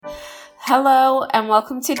Hello and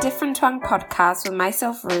welcome to Different Twang Podcast with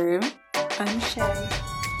myself, Room. I'm Shay.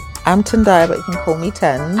 I'm Tendai, but you can call me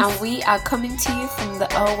Tens. And we are coming to you from the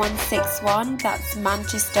 0161. That's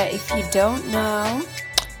Manchester if you don't know.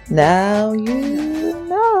 Now you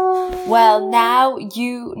know. Well, now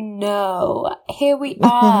you know. Here we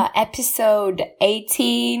are, episode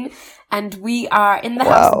 18. And we are in the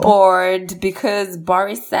house bored because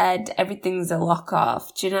Boris said everything's a lock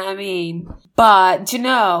off. Do you know what I mean? But, do you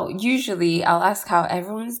know, usually I'll ask how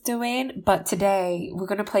everyone's doing. But today we're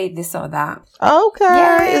going to play this or that. Okay.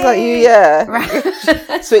 Yay. Is that you?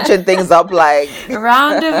 Yeah. Switching things up like.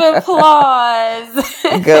 Round of applause.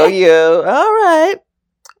 Go you. All right.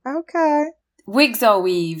 Okay. Wigs or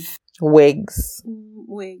weave? Wigs.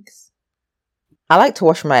 Wigs. I like to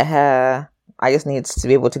wash my hair. I just need to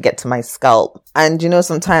be able to get to my scalp. And you know,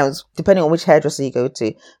 sometimes, depending on which hairdresser you go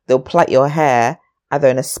to, they'll plait your hair either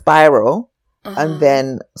in a spiral and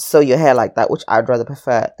then sew your hair like that, which I'd rather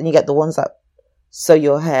prefer. Then you get the ones that sew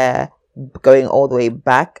your hair going all the way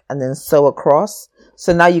back and then sew across.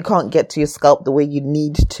 So now you can't get to your scalp the way you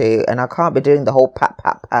need to. And I can't be doing the whole pat,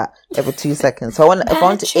 pat, pat every 2 seconds. So if I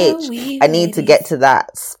want to itch, I need to get to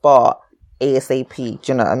that spot ASAP. Do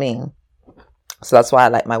you know what I mean? So that's why I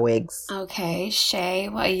like my wigs. Okay, Shay,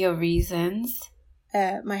 what are your reasons?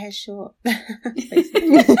 My hair's short.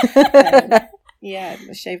 Yeah,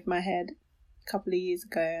 I shaved my head a couple of years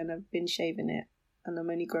ago and I've been shaving it. And I'm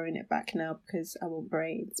only growing it back now because I want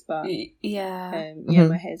braids. But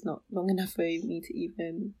my hair's not long enough for me to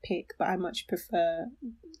even pick. But I much prefer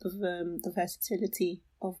the versatility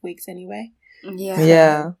of wigs anyway.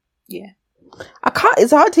 Yeah.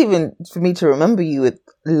 It's hard for me to remember you with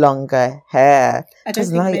longer hair. I don't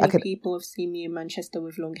think many people have seen me in Manchester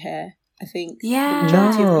with long hair. I think the Yeah.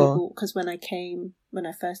 majority of people, because when I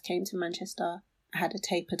first came to Manchester, I had a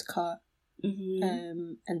tapered cut.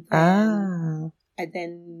 And then I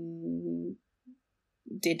then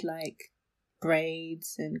did like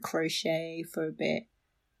braids and crochet for a bit.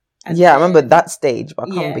 And I remember that stage, but I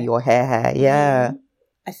can't remember your hair. Yeah.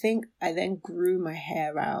 I think I then grew my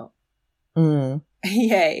hair out. Mm.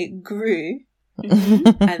 Yeah, it grew.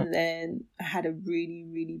 And then I had a really,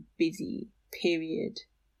 really busy period.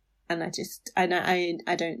 And I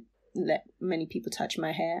don't let many people touch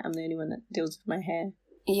my hair. I'm the only one that deals with my hair.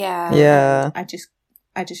 Yeah. I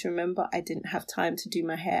just remember I didn't have time to do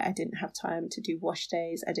my hair. I didn't have time to do wash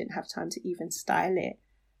days. I didn't have time to even style it.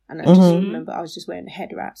 And I just remember I was just wearing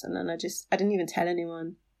head wraps. And then I didn't even tell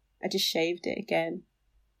anyone. I just shaved it again.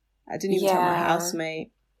 I didn't even tell my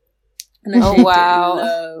housemate. And I shaved it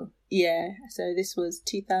low. Yeah. So this was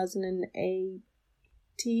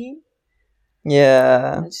 2018.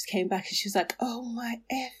 Yeah. And I just came back and she was like, oh my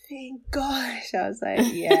effing gosh. I was like,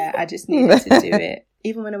 yeah, I just needed to do it.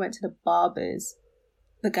 Even when I went to the barbers,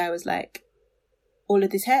 the guy was like, all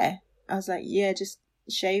of this hair? I was like, yeah, just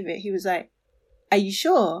shave it. He was like, are you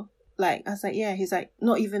sure? Like, I was like, yeah. He's like,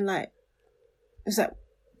 not even like, it was like,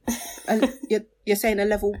 you're saying a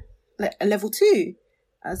level 2?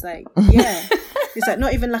 I was like, yeah. He's like,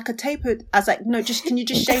 not even like a tapered. I was like, no, can you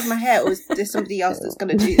just shave my hair, or is there somebody else that's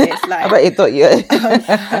going to do this? Like, I bet you thought you. Like,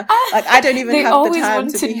 I don't even have the time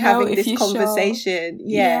to be having this Sure. conversation.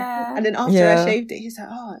 Yeah. And then after I shaved it, he's like,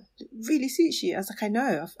 oh, it really suits you. I was like, I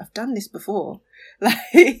know, I've done this before.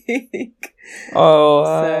 Like,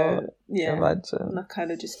 so yeah. Imagine. And I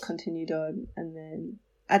kind of just continued on, and then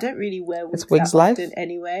I don't really wear wigs that that often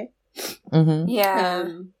anyway. Mm-hmm. Yeah.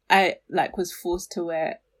 I was forced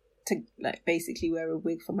to basically wear a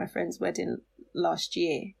wig for my friend's wedding last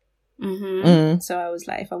year. So I was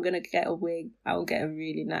like, if I'm gonna get a wig, I will get a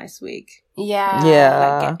really nice wig.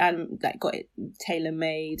 Yeah. Got it tailor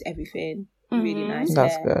made, everything. Really nice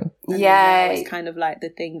That's hair. good. And it's kind of like the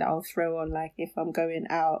thing that I'll throw on, like if I'm going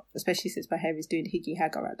out, especially since my hair is doing higgy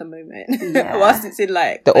hagger at the moment. Whilst it's in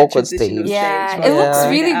like the awkward transitional stage. Yeah, stage, it looks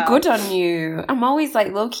really good on you. I'm always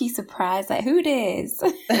like low key surprised, like who it is.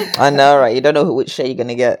 I know, right? You don't know which shade you're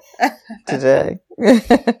gonna get today.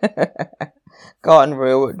 Go on,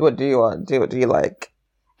 Rue. What do you want? What do you like?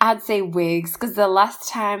 I'd say wigs, because the last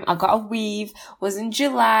time I got a weave was in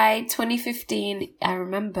July 2015. I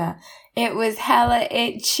remember it was hella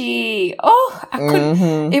itchy. Oh, I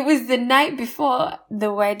couldn't. It was the night before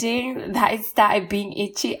the wedding that it started being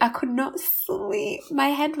itchy. I could not sleep. My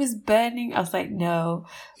head was burning. I was like, no,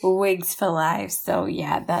 wigs for life. So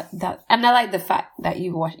yeah, that, and I like the fact that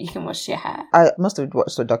you can wash your hair. I must have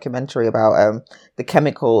watched a documentary about the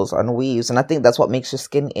chemicals on weaves, and I think that's what makes your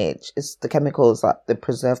skin itch. It's the chemicals that they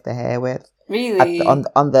preserve the hair with. Really? on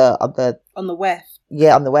the weft.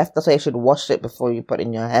 Yeah, on the weft. That's why you should wash it before you put it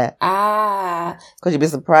in your hair. Because you'd be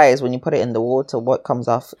surprised when you put it in the water what comes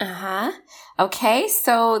off. Okay,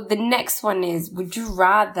 so the next one is, would you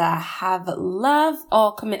rather have love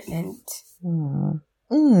or commitment?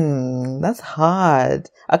 That's hard.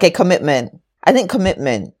 Okay, commitment. I think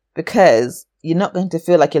commitment, because you're not going to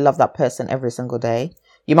feel like you love that person every single day.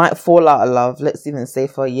 You might fall out of love, let's even say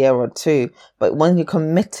for a year or two, but when you're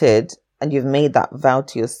committed and you've made that vow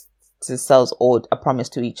to yourselves or a promise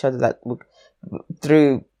to each other that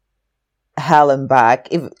through hell and back,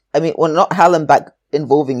 not hell and back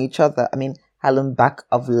involving each other, hell and back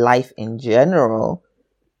of life in general,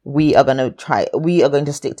 we are going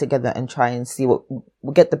to stick together and try and see what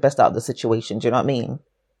we'll get the best out of the situation. Do you know what I mean?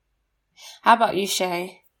 How about you,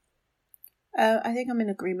 Shay? I think I'm in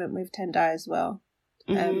agreement with Tendai as well.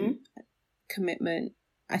 Commitment,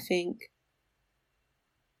 I think,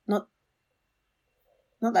 not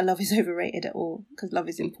that love is overrated at all, because love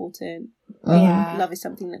is important. Love is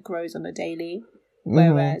something that grows on a daily,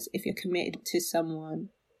 whereas if you're committed to someone,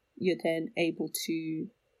 you're then able to,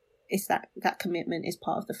 it's that commitment is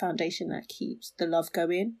part of the foundation that keeps the love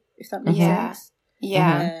going, if that makes sense. You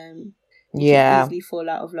can easily fall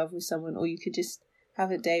out of love with someone, or you could just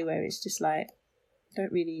have a day where it's just like, I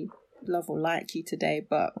don't really love or like you today,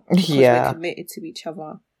 but because we're committed to each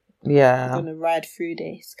other, we're gonna ride through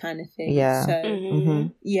this kind of thing. So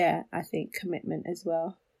I think commitment as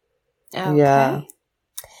well. Okay.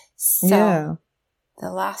 So the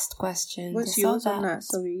last question. What's yours on that?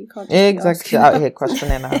 Sorry, you can't exactly out here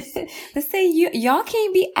questioning us. Let's say y'all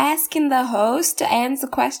can't be asking the host to answer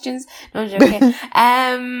questions. No, I'm joking.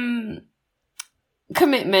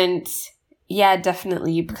 Commitment. Yeah,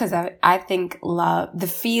 definitely, because I think love, the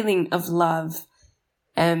feeling of love,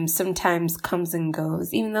 sometimes comes and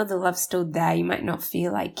goes. Even though the love's still there, you might not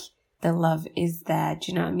feel like the love is there.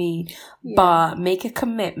 Do you know what I mean? Yeah. But make a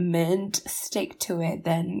commitment, stick to it,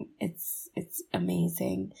 then it's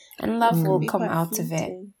amazing, and love will come out of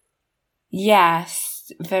it.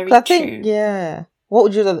 Yes, very true. Think, what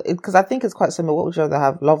would you? Because I think it's quite similar. What would you rather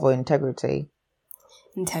have, love or integrity?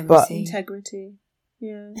 Integrity.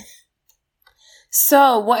 Yeah.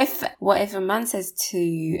 So what if a man says to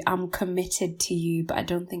you, I'm committed to you, but I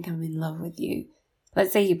don't think I'm in love with you?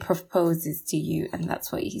 Let's say he proposes to you and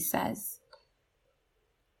that's what he says.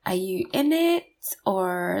 Are you in it,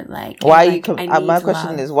 or like? Why are you? My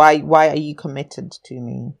question is why are you committed to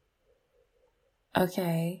me?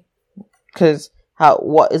 Okay. Because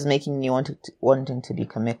what is making you wanting to be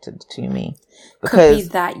committed to me? Because could be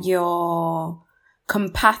that you're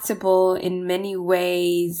compatible in many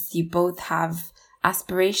ways. You both have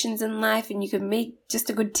aspirations in life, and you can make just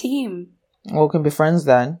a good team. Well, we can be friends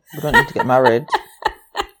then. We don't need to get married.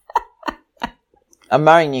 I'm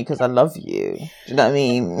marrying you because I love you. Do you know what I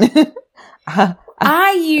mean?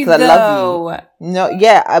 Are you though? I love you. No,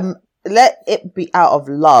 yeah. Let it be out of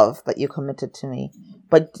love that you're committed to me,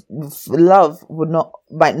 but love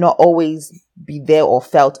might not always be there or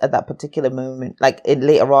felt at that particular moment, like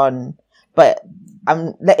later on. But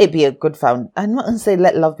let it be a good I'm not going to say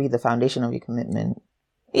let love be the foundation of your commitment.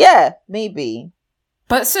 Yeah, maybe.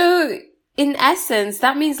 But so, in essence,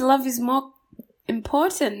 that means love is more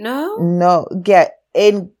important, no? No,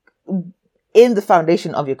 in the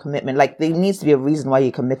foundation of your commitment, like there needs to be a reason why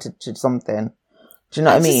you're committed to something. Do you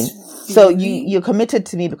know what I mean? So you're committed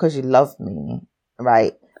to me because you love me,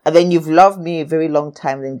 right? And then you've loved me a very long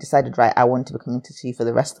time, then you decided, right, I want to be committed to you for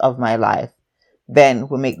the rest of my life. Then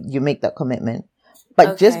you make that commitment.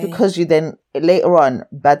 But just because you then later on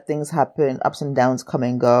bad things happen, ups and downs come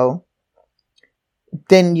and go,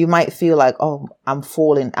 then you might feel like, oh, I'm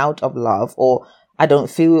falling out of love, or I don't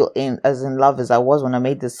feel as in love as I was when I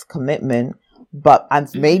made this commitment, but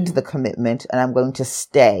I've made the commitment and I'm going to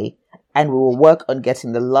stay, and we will work on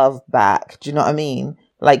getting the love back. Do you know what I mean?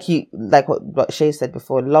 Like what Shay said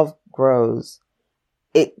before, love grows.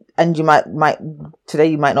 And you might today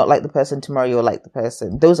you might not like the person, tomorrow you'll like the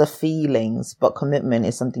person. Those are feelings, but commitment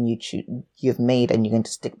is something you've made and you're going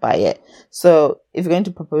to stick by it. So if you're going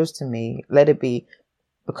to propose to me, let it be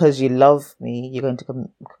because you love me. You're going to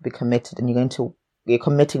be committed, and you're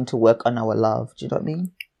committing to work on our love. Do you know what I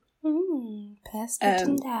mean?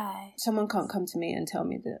 Someone can't come to me and tell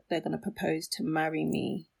me that they're going to propose to marry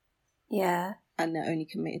me. Yeah. And they're only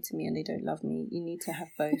committed to me and they don't love me. You need to have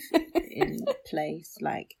both in place.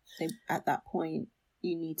 Like, at that point,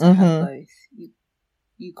 you need to have both.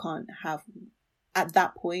 You can't have, at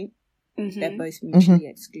that point, they're both mutually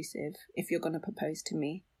exclusive if you're going to propose to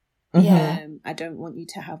me. Yeah. I don't want you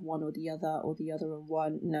to have one or the other and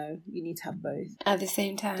one. No, you need to have both At the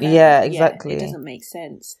same time. Yeah, exactly. It doesn't make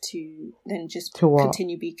sense to then just To what?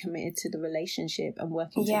 continue be committed to the relationship and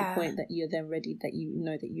working to the point that you're then ready, that you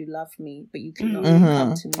know that you love me, but you can only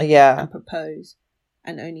come to me and propose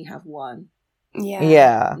and only have one.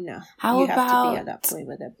 Yeah. No. How you about have to be at that point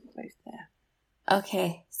where they're both there.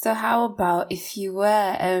 Okay, so how about if you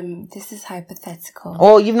were, this is hypothetical.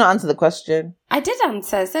 Oh, you've not answered the question. I did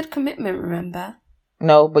answer. I said commitment, remember?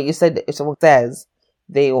 No, but you said if someone says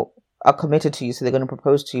they are committed to you, so they're going to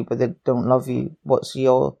propose to you, but they don't love you, what's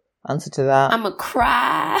your answer to that? I'm a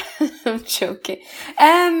cry. I'm joking.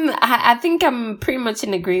 I think I'm pretty much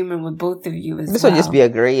in agreement with both of you as This well. will just be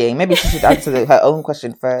agreeing. Maybe she should answer her own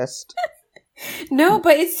question first. No,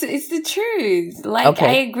 but it's the truth. Like, Okay.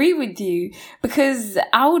 I agree with you because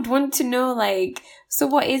I would want to know, like, so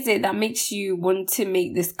what is it that makes you want to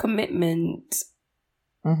make this commitment?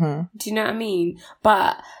 Mm-hmm. Do you know what I mean?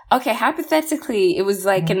 But, okay, hypothetically, it was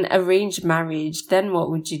like an arranged marriage. Then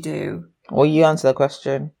what would you do? Well, you answer the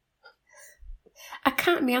question. I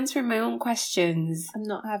can't be answering my own questions. I'm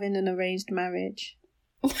not having an arranged marriage.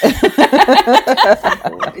 It's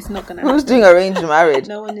not gonna happen. Who's doing arranged marriage?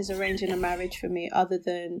 No one is arranging a marriage for me other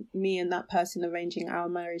than me and that person arranging our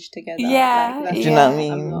marriage together. Yeah, that's Do you know what I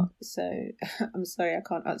mean? I'm not, so I'm sorry, I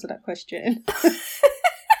can't answer that question.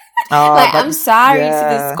 Oh, Like, I'm sorry to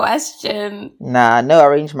this question. Nah, no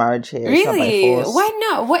arranged marriage here. It's not by Really? force. Why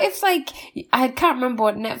not? What if, like, I can't remember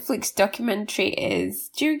what Netflix documentary is.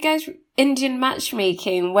 Do you guys Indian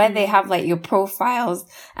matchmaking where they have like your profiles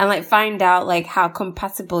and like find out like how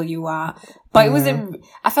compatible you are? But it wasn't.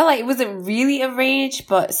 I felt like it wasn't really arranged,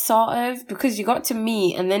 but sort of, because you got to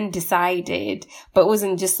meet and then decided, but it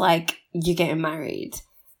wasn't just like you're getting married.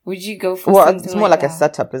 Would you go for something it's more like a that?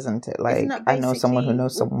 setup, isn't it? Like, that I know someone who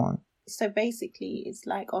knows basically- someone. So basically, it's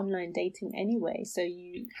like online dating anyway. So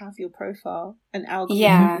you have your profile, an algorithm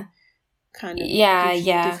Yeah. kind of Yeah, gives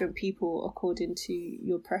you yeah. different people according to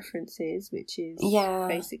your preferences, which is Yeah.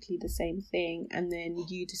 basically the same thing. And then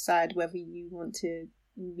you decide whether you want to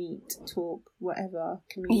meet, talk, whatever,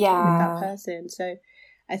 communicate with Yeah. that person. So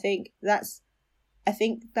I think that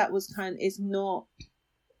was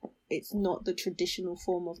it's not the traditional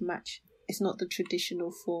form of match. It's not the traditional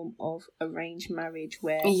form of arranged marriage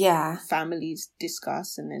where Yeah. families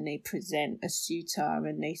discuss and then they present a suitor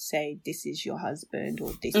and they say, this is your husband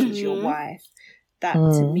or this is your wife. That,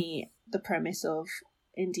 to me, the premise of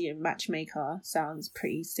Indian matchmaker sounds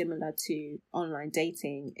pretty similar to online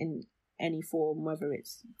dating in any form, whether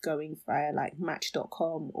it's going via like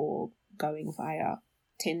Match.com or going via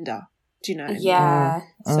Tinder. Do you know what I mean? Yeah.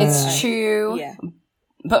 It's true. Yeah.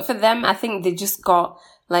 But for them, I think they just got,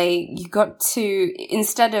 like, you got to,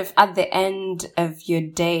 instead of at the end of your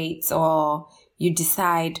dates or you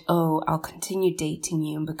decide, oh, I'll continue dating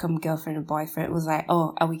you and become girlfriend and boyfriend, it was like,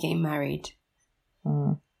 oh, are we getting married?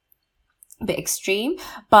 A bit extreme.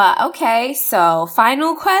 But okay, so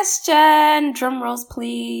final question. Drum rolls,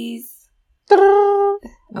 please.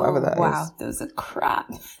 Whatever that is. Wow, those are crap.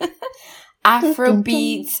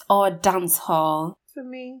 Afrobeats or dancehall? For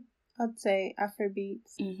me, I'd say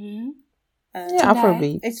Afrobeats. Mm-hmm. Yeah,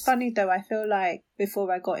 Afrobeats. It's funny though, I feel like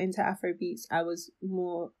before I got into Afrobeats, I was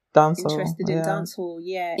more Dancehall. interested in dancehall,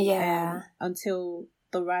 Yeah. until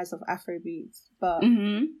the rise of Afrobeats. But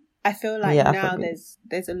Mm-hmm. I feel like Yeah, now Afrobeats.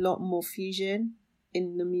 there's a lot more fusion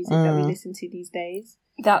in the music that we listen to these days.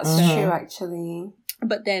 That's true, actually.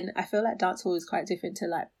 But then I feel like dancehall is quite different to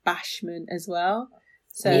like bashment as well.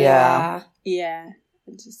 So Yeah. yeah.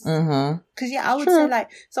 Just Mm-hmm. because I would say like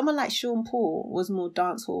someone like Sean Paul was more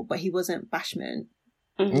dancehall, but he wasn't bashment.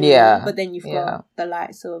 Mhm. Yeah. But then you've got the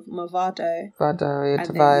likes of Movado, Vado, and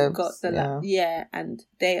to then vibes. you've got the and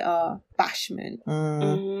they are bashment.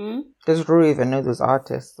 Mhm. Does Rue even know those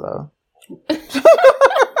artists though?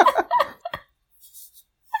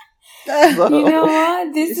 You know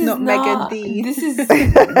what? This It's is not Megan Thee. This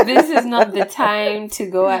is not the time to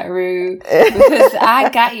go at Rue because I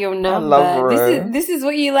got your number. love Rue. This is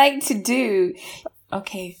what you like to do.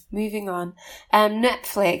 Okay, moving on.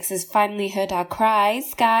 Netflix has finally heard our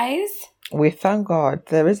cries, guys. We thank God.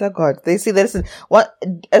 There is a God. They see this. What?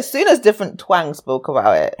 As soon as different twang spoke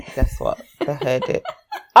about it, guess what? They heard it.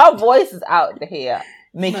 Our voice is out here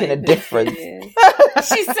making a difference.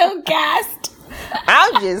 She's so gassed.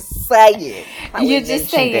 I'm just saying. You're just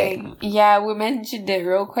saying. Yeah, we mentioned it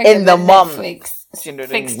real quick. In and the then month. Netflix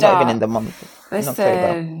fixed Not up. even in the month. In October.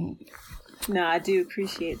 Listen, No, I do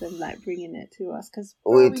appreciate them like bringing it to us because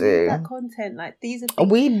We need do. that content. Like these are things,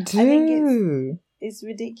 We I think do. it's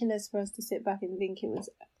ridiculous for us to sit back and think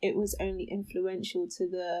it was only influential to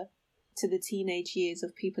the to the teenage years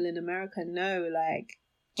of people in America know, like,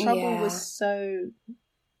 Trouble was so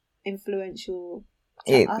influential.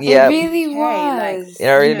 It really was. Like, it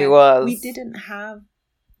really was. We didn't have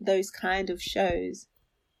those kind of shows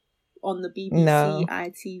on the BBC,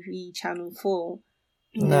 ITV, Channel 4.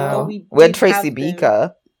 No. We had Tracy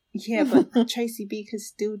Beaker. Yeah, but Tracy Beaker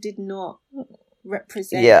still did not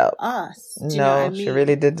represent us. Do you know what I mean? She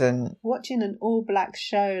really didn't. Watching an all-black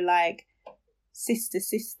show like Sister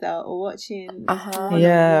or watching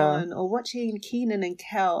One or watching Kenan and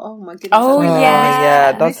Kel. Oh my goodness! Oh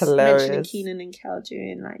yeah, that's hilarious. Mentioning Kenan and Kel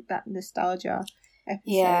during like that nostalgia episode.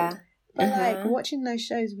 Yeah, but like watching those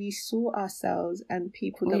shows, we saw ourselves and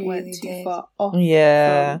people that weren't too far off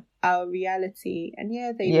from our reality. And they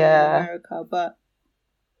were in America, but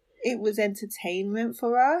it was entertainment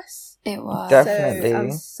for us. It was definitely.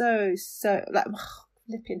 So I'm so like.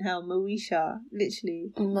 Flipping hell, Moesha,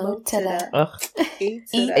 literally. Eat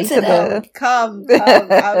to them. Come.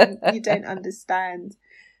 You don't understand.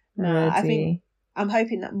 No, I think I'm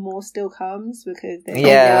hoping that more still comes because there's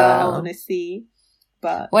I want to see.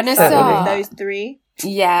 But when I saw those three,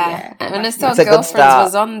 when I saw Girlfriends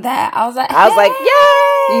was on there, I was like,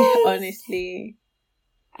 yay! Honestly.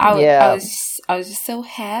 I was just so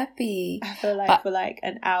happy. I feel like for like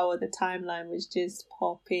an hour the timeline was just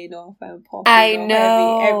popping off. I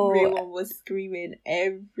know. Everyone was screaming.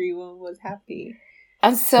 Everyone was happy.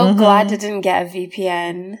 I'm so glad I didn't get a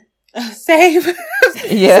VPN. Same.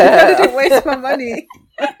 I didn't waste my money.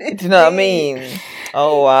 Do you know what I mean?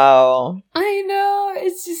 Oh wow. I know.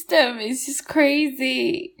 It's just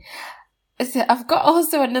crazy. So I've got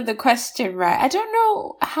also another question, right? I don't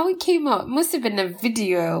know how it came up. It must have been a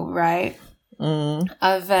video, right?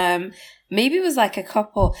 Of maybe it was like a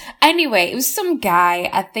couple. Anyway, it was some guy.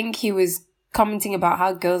 I think he was commenting about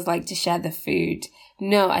how girls like to share the food.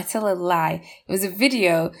 No, I tell a lie. It was a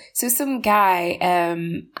video. So some guy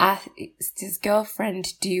asked his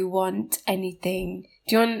girlfriend, "Do you want anything?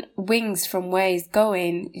 Do you want wings from where he's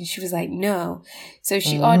going?" And she was like, "No." So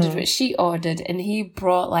she ordered what she ordered, and he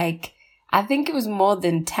brought like, I think it was more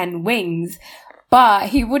than 10 wings, but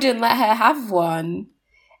he wouldn't let her have one.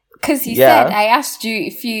 Cause he said, I asked you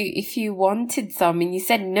if you wanted some and you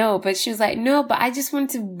said no, but she was like, no, but I just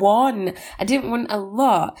wanted one. I didn't want a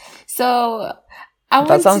lot. So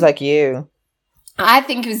that sounds like you. I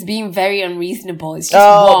think it was being very unreasonable. It's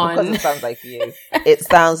just one. Because it sounds like you. It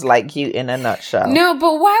sounds like you in a nutshell. No,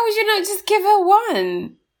 but why would you not just give her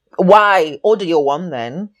one? Why? Order your one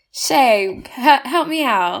then. Shay, help me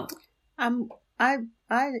out. I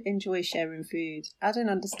enjoy sharing food. I don't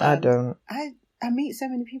understand. I don't. I meet so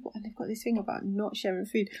many people and they've got this thing about not sharing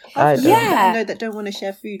food. I don't. I know that don't want to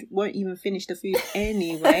share food won't even finish the food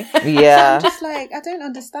anyway. Yeah. So I'm just like, I don't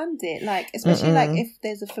understand it. Like, especially like if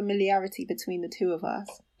there's a familiarity between the two of us.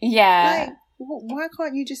 Yeah. Like, why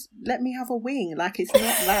can't you just let me have a wing? Like, it's not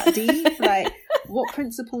that deep. Like, what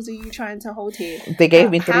principles are you trying to hold here? They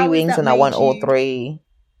gave me 3 wings and I want all 3.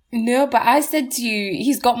 No, but I said to you,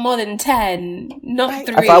 he's got more than 10, not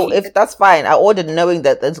 3. If that's fine, I ordered knowing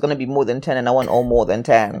that there's going to be more than 10 and I want all more than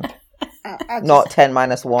 10. Not 10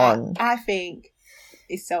 minus 1. I think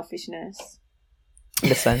it's selfishness.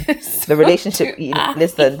 Listen, the relationship,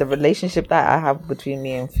 the relationship that I have between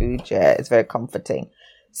me and food, is very comforting.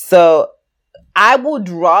 So I would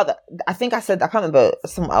rather, I think I said, I can't remember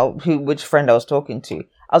which friend I was talking to.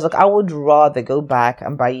 I was like, I would rather go back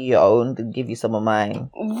and buy you your own than give you some of mine.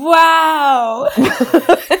 Wow.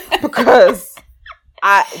 Because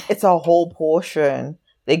it's a whole portion.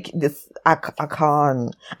 I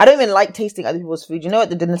can't. I don't even like tasting other people's food. You know what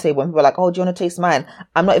they didn't say when people are like, "Oh, do you want to taste mine?"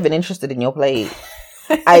 I'm not even interested in your plate.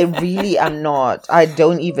 I really am not. I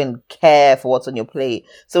don't even care for what's on your plate.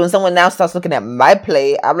 So when someone now starts looking at my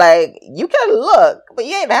plate, I'm like, you can look, but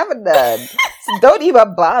you ain't having none. So don't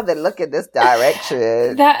even bother looking this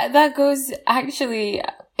direction. That goes actually.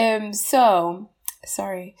 So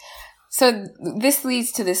this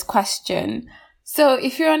leads to this question. So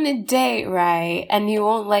if you're on a date, right, and he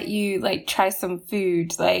won't let you like try some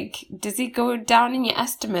food, like does it go down in your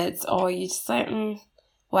estimates, or are you just like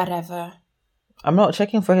whatever? I'm not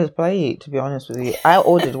checking for his plate, to be honest with you. I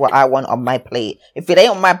ordered what I want on my plate. If it ain't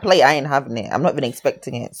on my plate, I ain't having it. I'm not even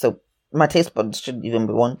expecting it. So my taste buds shouldn't even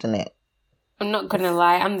be wanting it. I'm not going to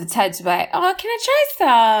lie. I'm the type to be like, oh, can I try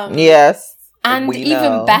some? Yes. And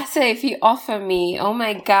even better if you offer me. Oh,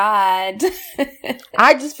 my God.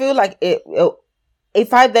 I just feel like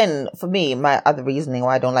if I then, for me, my other reasoning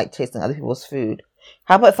why I don't like tasting other people's food,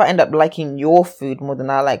 how about if I end up liking your food more than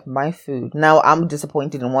I like my food? Now I'm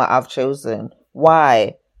disappointed in what I've chosen.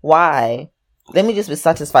 Why? Let me just be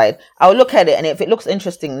satisfied. I'll look at it, and if it looks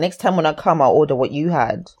interesting, next time when I come, I'll order what you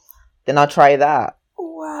had. then I'll try that.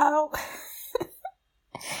 Wow.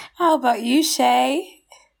 How about you, Shay?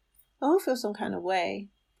 I will feel some kind of way.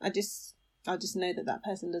 I'll just know that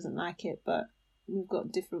person doesn't like it, but we've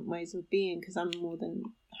got different ways of being, because I'm more than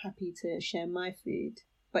happy to share my food,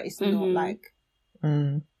 but it's not like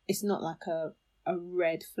it's not like a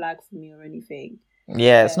red flag for me or anything.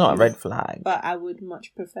 Yeah, it's not a red flag. But I would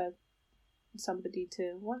much prefer somebody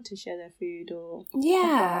to want to share their food or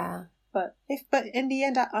But in the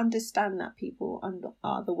end, I understand that people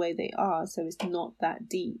are the way they are, so it's not that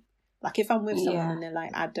deep. Like if I'm with someone and they're like,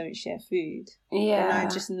 I don't share food, then I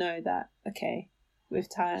just know that, okay, with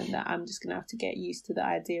time that I'm just gonna have to get used to the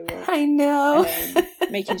idea of I know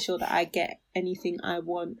making sure that I get anything I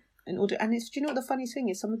want and order. And do you know what the funniest thing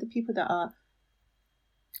is? Some of the people that are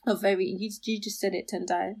very, you just said it,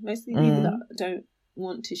 Tendai. Most of the people that don't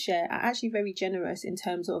want to share are actually very generous in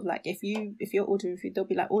terms of like, if you're ordering food, they'll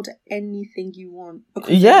be like, order anything you want.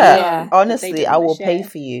 Honestly, I will pay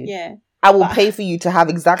for you. Yeah. I will pay for you to have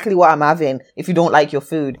exactly what I'm having if you don't like your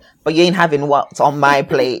food, but you ain't having what's on my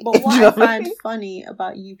plate. But what I find funny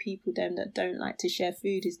about you people then that don't like to share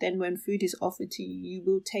food is then when food is offered to you, you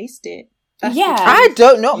will taste it. I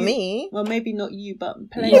don't, not me. Well, maybe not you,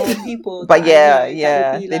 but plenty of people. But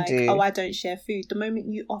they like, do. Oh, I don't share food. The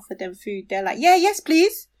moment you offer them food, they're like, yes,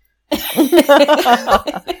 please.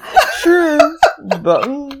 True, but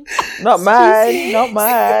not mine. But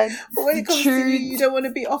when it comes to you don't want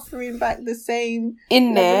to be offering back the same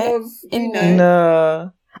in there.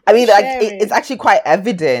 No, I mean, like it's actually quite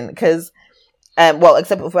evident because,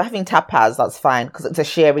 except if we're having tapas, that's fine because it's a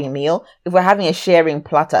sharing meal. If we're having a sharing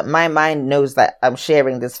platter, my mind knows that I'm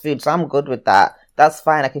sharing this food, so I'm good with that. That's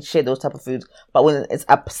fine. I can share those type of foods. But when it's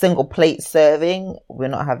a single plate serving, we're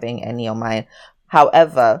not having any on mine.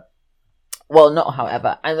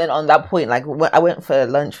 And then on that point, like when I went for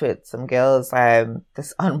lunch with some girls,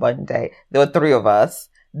 this on Monday, there were 3 of us.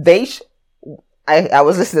 I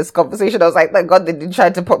was listening to this conversation. I was like, thank God they didn't try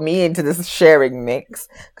to put me into this sharing mix.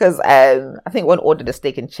 Cause, I think one ordered a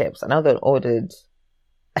steak and chips. Another one ordered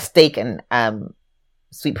a steak and,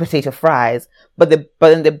 sweet potato fries. But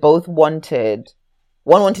then they both wanted,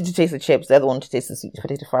 one wanted to taste the chips, the other wanted to taste the sweet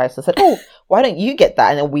potato fries. So I said, oh, why don't you get that?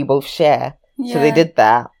 And then we both share. Yeah. So they did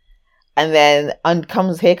that. And then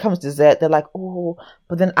here comes dessert. They're like, oh,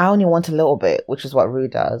 but then I only want a little bit, which is what Rue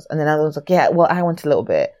does. And then I was like, yeah, well, I want a little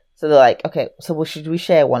bit. So they're like, okay, so should we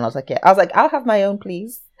share one? I was like, yeah. I was like, I'll have my own,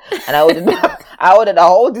 please. And I ordered a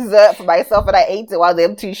whole dessert for myself and I ate it while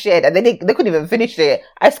them 2 shared. And they couldn't even finish it.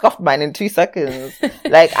 I scoffed mine in 2 seconds.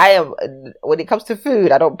 Like when it comes to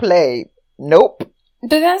food, I don't play. Nope.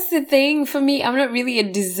 But that's the thing for me. I'm not really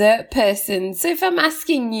a dessert person. So if I'm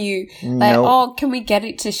asking you, like, oh, can we get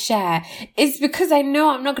it to share? It's because I know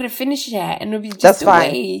I'm not going to finish it and it'll be just a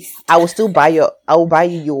waste. I will buy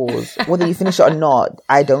you yours. Whether you finish it or not,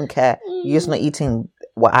 I don't care. You're just not eating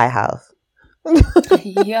what I have.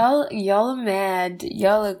 Y'all are mad.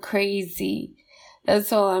 Y'all are crazy.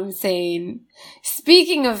 That's all I'm saying.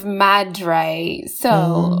 Speaking of mad, right?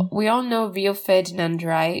 So we all know Rio Ferdinand,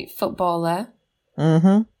 right? Footballer.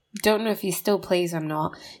 Mm-hmm. Don't know if he still plays or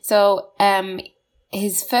not. So,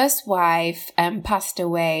 his first wife passed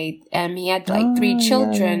away. He had like 3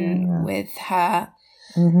 children with her,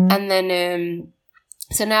 and then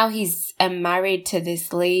so now he's married to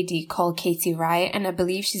this lady called Katie Wright, and I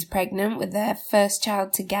believe she's pregnant with their first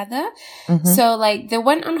child together. So like they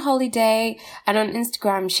went on holiday, and on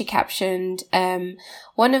Instagram she captioned,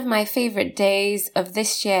 one of my favorite days of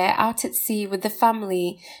this year out at sea with the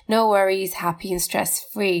family, no worries, happy and stress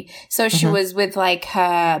free. So she was with like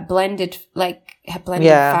her blended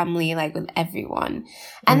family, like with everyone.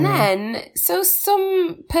 And then so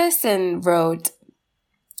some person wrote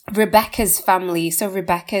Rebecca's family. So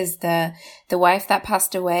Rebecca's the wife that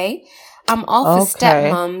passed away. I'm all for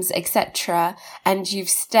stepmoms, etc. And you've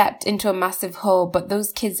stepped into a massive hole, but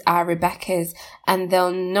those kids are Rebecca's and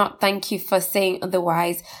they'll not thank you for saying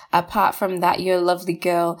otherwise. Apart from that, you're a lovely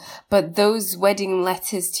girl. But those wedding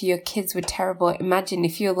letters to your kids were terrible. Imagine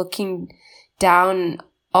if you're looking down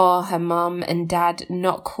or her mom and dad,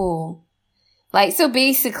 not cool. Like, so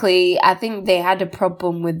basically, I think they had a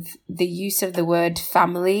problem with the use of the word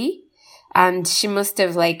family. And she must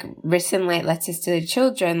have, like, written, like, letters to the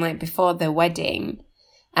children, like, before the wedding.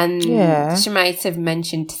 And she might have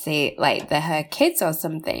mentioned to say, like, they're her kids or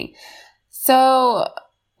something. So,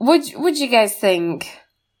 what you guys think?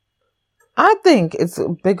 I think it's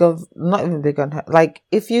not even big on her. Like,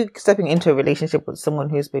 if you're stepping into a relationship with someone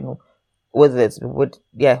who's been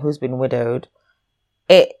who's been widowed,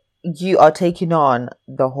 you are taking on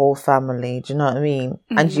the whole family. Do you know what I mean?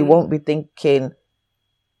 And you won't be thinking,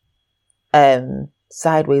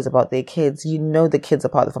 sideways about their kids. You know the kids are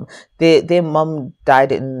part of the family. Their mum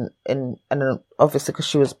died in obviously because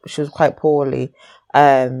she was quite poorly.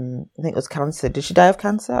 I think it was cancer. Did she die of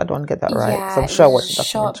cancer? I don't want to get that right. Yeah, So I'm sure I it was watched the a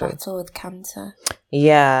short documentary. battle with cancer.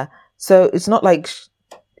 Yeah. So it's not like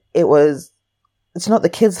it's not the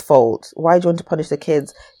kids' fault. Why do you want to punish the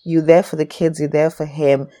kids? You're there for the kids. You're there for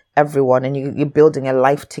him, everyone, and you're building a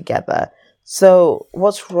life together. So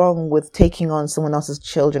what's wrong with taking on someone else's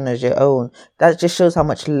children as your own? That just shows how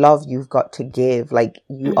much love you've got to give. Like,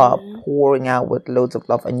 you are pouring out with loads of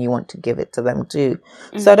love and you want to give it to them too.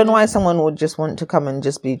 So I don't know why someone would just want to come and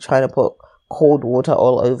just be trying to put cold water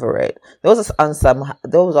all over it. Those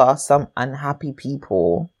are some unhappy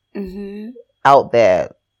people out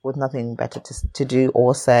there with nothing better to do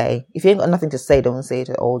or say. If you ain't got nothing to say, don't say it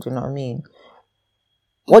at all. Do you know what I mean?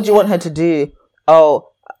 What do you want her to do? Oh,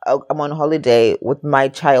 I'm on holiday with my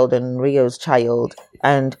child and Rio's child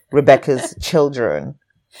and Rebecca's children.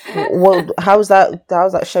 Well, how's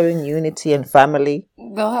that showing unity and family?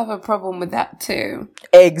 They'll have a problem with that too.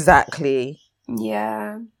 Exactly.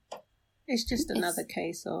 Yeah. It's just another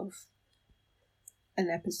case of an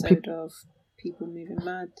episode of people moving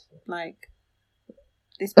mad. Like,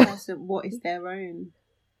 this person, what is their own?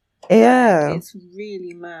 Yeah. Like, it's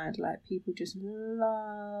really mad. Like, people just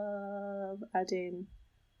love adding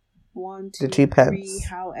 1, 2, 2 pence. 3,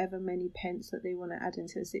 however many pence that they want to add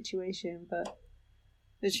into the situation. But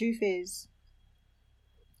the truth is,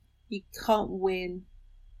 you can't win.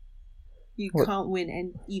 You can't win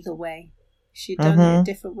in either way. She'd done it a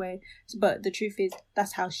different way. But the truth is,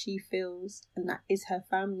 that's how she feels, and that is her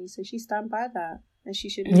family. So she stand by that. And she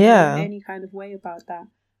shouldn't feel any kind of way about that.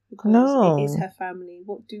 Because it is her family.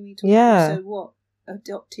 What do we talk about? So what?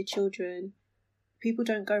 Adopted children. People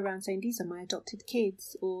don't go around saying, these are my adopted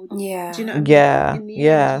kids. Or, do you know what I mean? Yeah. In the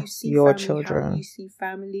end, you see your family, children. how you see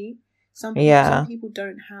family. Some people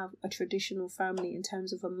don't have a traditional family in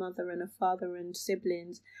terms of a mother and a father and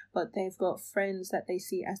siblings, but they've got friends that they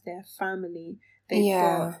see as their family. They've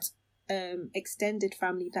got extended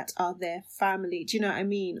family that are their family. Do you know what I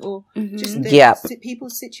mean? Or just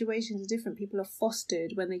people's situations are different. People are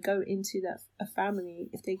fostered when they go into a family.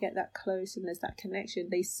 If they get that close and there's that connection,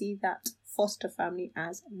 they see that foster family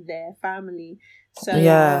as their family. So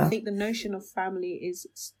I think the notion of family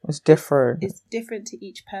is different. It's different to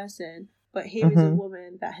each person. But here is a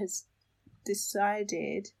woman that has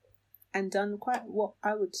decided and done quite what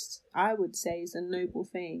I would say is a noble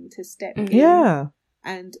thing, to step in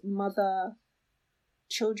and mother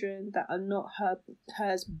children that are not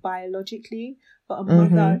hers biologically, but a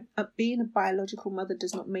mother. Being a biological mother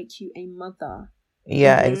does not make you a mother.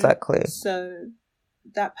 Yeah, exactly. So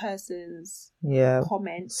that person's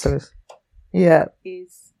comment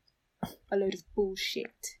is a load of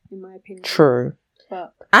bullshit, in my opinion. True.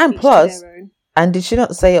 But and plus, and did she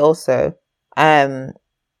not say also, and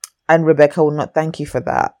Rebecca will not thank you for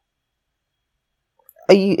that?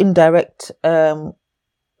 Are you in direct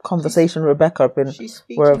conversation with Rebecca up in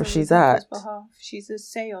wherever she's at? She's a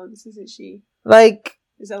seance, isn't she? Like,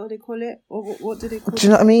 is that what they call it? Or what do they call it? Do you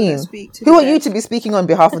know what I mean? Who are you to be speaking on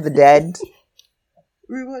behalf of the dead?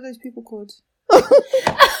 Rue, what are those people called?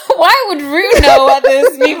 Why would Rue know what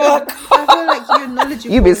those people are called? I feel like you're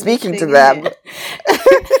knowledgeable. You've been speaking to them.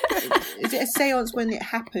 Is it a seance when it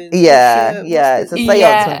happens? Yeah, it's a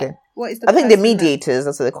seance. What is the I think they're mediators,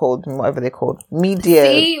 that's what they're called, whatever they're called.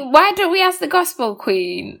 See, why don't we ask the gospel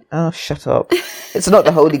queen? Oh, shut up. It's not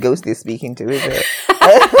the Holy Ghost they're speaking to, is it?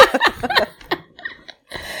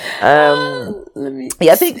 I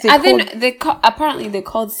think apparently they're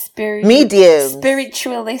called mediums.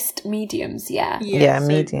 Spiritualist mediums, so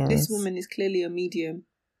mediums. This woman is clearly a medium.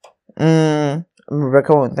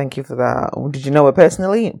 Rebecca won't thank you for that. Did you know her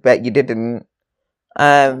personally? Bet you didn't.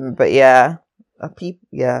 But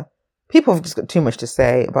people have just got too much to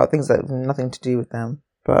say about things that have nothing to do with them.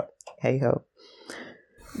 But hey ho.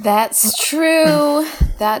 That's true.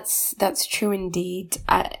 That's true indeed.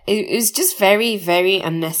 It was just very, very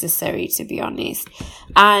unnecessary, to be honest.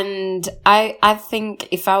 And I think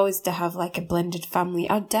if I was to have like a blended family,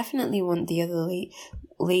 I'd definitely want the other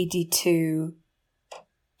lady to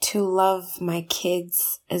love my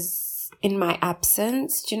kids as in my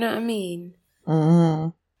absence. Do you know what I mean? Mm-hmm.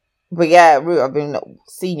 But yeah, Ruth, I've been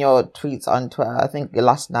seeing your tweets on Twitter. I think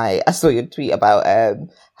last night I saw your tweet about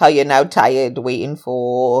how you're now tired waiting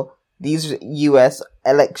for these US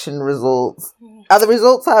election results. Are the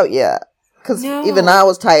results out yet? Because even I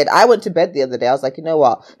was tired. I went to bed the other day. I was like, you know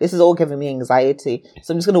what? This is all giving me anxiety.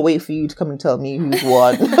 So I'm just going to wait for you to come and tell me who's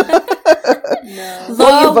won. No.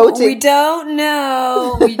 What are you voting? We don't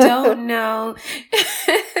know.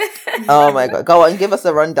 Oh my God. Go on, give us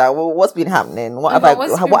a rundown. What's been happening? What have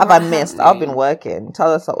I missed? I've been working.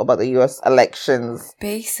 Tell us about the US elections.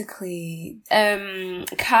 Basically,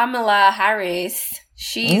 Kamala Harris,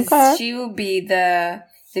 she will be the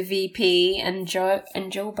VP, and Joe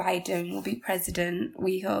Biden will be president,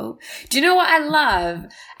 we hope. Do you know what I love?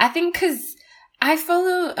 I think because I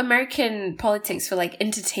follow American politics for like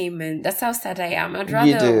entertainment. That's how sad I am. I'd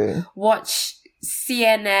rather watch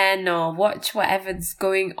CNN or watch whatever's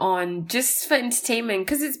going on just for entertainment,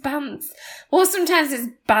 because it's banter. Well, sometimes it's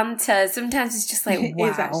banter. Sometimes it's just like,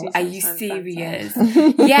 wow, are you serious?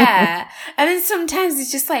 Yeah. And then sometimes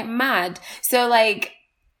it's just like mad. So like,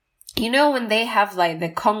 you know, when they have like the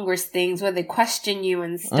Congress things where they question you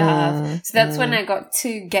and stuff. So that's when I got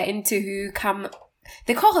to get into who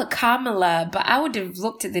they call her Kamala, but I would have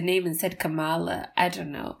looked at the name and said Kamala. I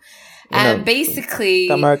don't know. And basically,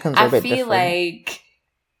 I feel different. Like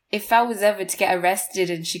if I was ever to get arrested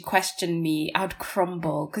and she questioned me, I'd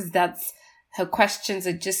crumble, because her questions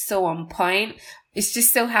are just so on point. It's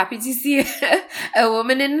just so happy to see a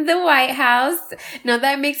woman in the White House. Not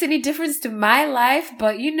that it makes any difference to my life,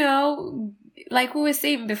 but you know, like we were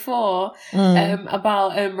saying before,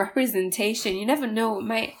 about representation, you never know.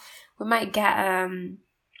 We might get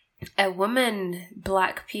a woman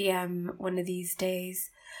Black PM one of these days.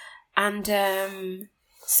 And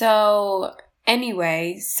so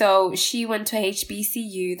she went to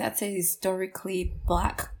HBCU. That's a historically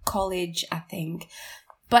Black college, I think.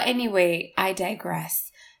 But anyway, I digress.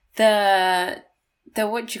 The the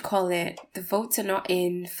votes are not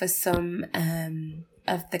in for some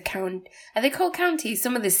of the are they called counties?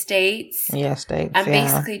 Some of the states. Yeah, states. And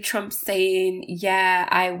basically Trump's saying, yeah,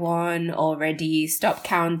 I won already, stop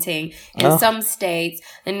counting in some states.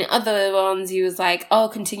 And in other ones he was like, oh,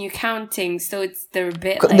 continue counting. So they're a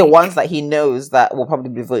bit like, the ones that he knows that will probably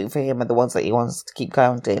be voting for him are the ones that he wants to keep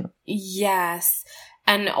counting. Yes.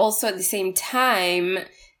 And also at the same time,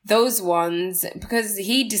 those ones, because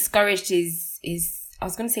he discouraged his I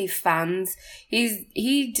was going to say fans,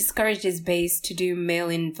 he discouraged his base to do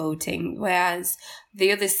mail-in voting, whereas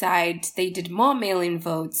the other side, they did more mail-in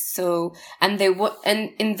votes. So, and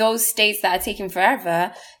in those states that are taking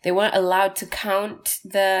forever, they weren't allowed to count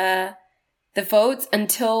the votes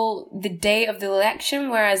until the day of the election,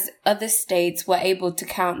 whereas other states were able to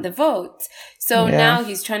count the votes. So now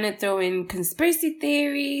he's trying to throw in conspiracy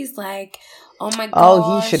theories like, oh my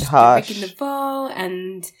gosh, he should hush. Rigging the vote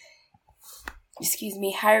and,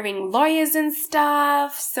 hiring lawyers and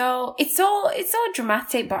stuff. So it's all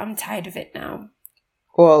dramatic, but I'm tired of it now.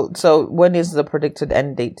 Well, so when is the predicted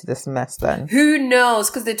end date to this mess then? Who knows?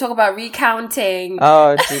 Because they talk about recounting.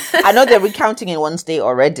 Oh, geez. I know they're recounting in one state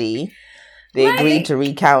already. They agreed to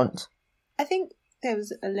recount. I think there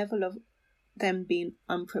was a level of them being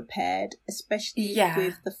unprepared, especially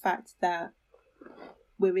with the fact that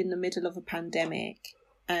we're in the middle of a pandemic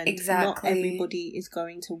and not everybody is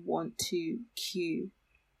going to want to queue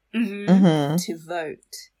to vote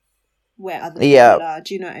where other people are.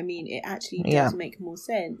 Do you know what I mean? It actually does make more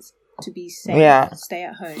sense to be safe, stay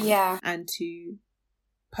at home, and to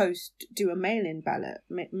do a mail-in ballot,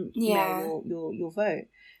 mail your vote.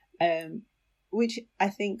 Which I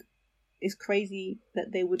think is crazy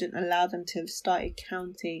that they wouldn't allow them to have started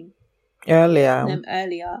counting them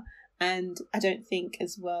earlier. And I don't think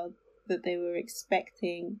as well that they were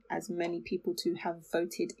expecting as many people to have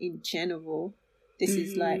voted in general. This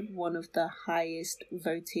is like one of the highest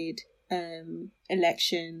voted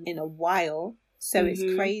election in a while. So it's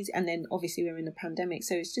crazy. And then obviously we're in a pandemic.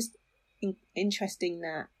 So it's just interesting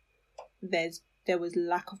that there was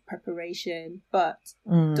lack of preparation, but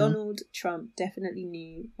Donald Trump definitely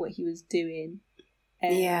knew what he was doing.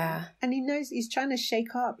 And he knows he's trying to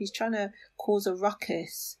shake up. He's trying to cause a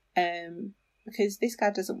ruckus because this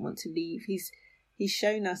guy doesn't want to leave. He's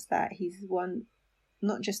shown us that he's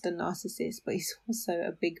not just a narcissist, but he's also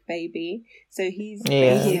a big baby. So he's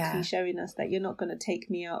basically showing us that you're not going to take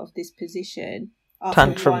me out of this position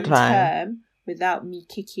after one term without me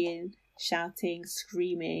kicking, shouting,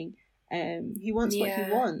 screaming. He wants what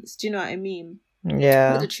he wants. Do you know what I mean?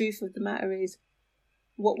 Yeah. But the truth of the matter is,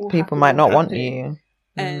 what will people might not want you.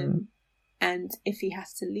 And if he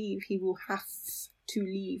has to leave, he will have to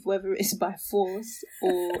leave, whether it's by force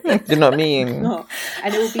or do you know what I mean? Not.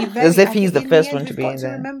 And it will be very, as if he's the first one to be in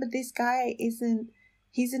there. Remember, this guy he's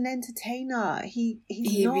an entertainer. He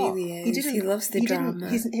not. Really is. He loves the drama.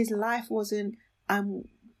 His life wasn't, I'm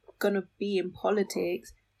gonna be in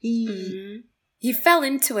politics. He fell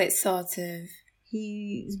into it, sort of.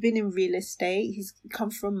 He's been in real estate. He's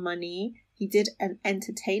come from money. He did an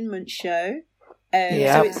entertainment show.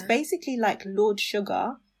 So it's basically like Lord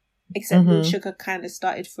Sugar, except Lord Sugar kind of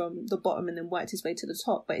started from the bottom and then worked his way to the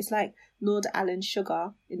top. But it's like Lord Alan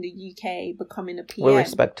Sugar in the UK becoming a PM. We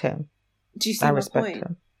respect him. Do you see I my respect point?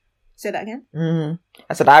 him. Say that again?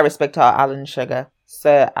 I said I respect our Alan Sugar.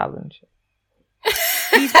 Sir Alan Sugar.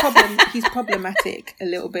 He's problematic a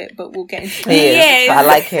little bit, but we'll get into that. He is. I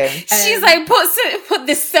like him. She's like, put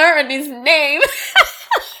the sir on his name.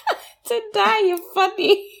 To die, you're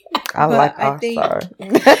funny. I like I our think- sir.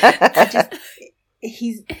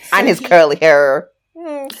 And his curly hair.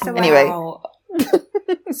 So Anyway. Wow.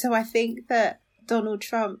 So I think that Donald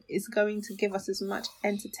Trump is going to give us as much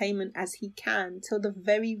entertainment as he can till the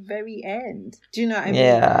very, very end. Do you know what I mean?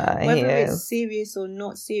 Yeah, Whether he it's is. serious or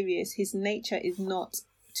not serious, his nature is not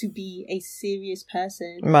to be a serious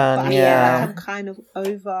person. Man, but I yeah. feel like I'm kind of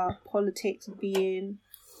over politics being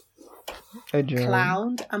Adrian.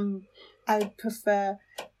 clowned. I prefer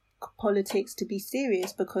politics to be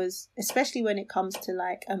serious because, especially when it comes to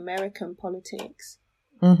like American politics.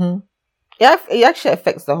 Yeah, it actually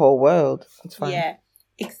affects the whole world. It's fine. Yeah,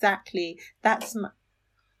 exactly. That's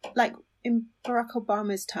like in Barack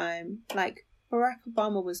Obama's time. Like Barack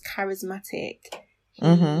Obama was charismatic.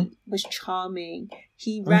 He was charming.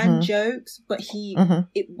 He ran jokes, but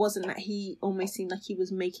it wasn't that he almost seemed like he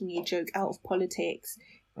was making a joke out of politics.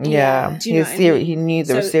 Yeah, Do you he know was what I serious. mean? He knew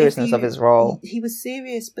the So seriousness if of his role. He was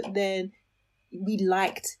serious, but then we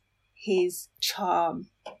liked his charm.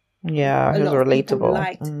 Yeah, A he was lot of people relatable.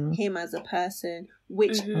 liked him as a person,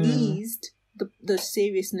 which eased the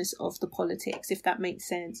seriousness of the politics, if that makes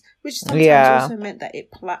sense. Which sometimes also meant that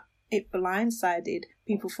it blindsided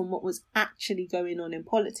people from what was actually going on in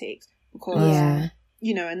politics. Because,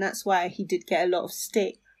 you know, and that's why he did get a lot of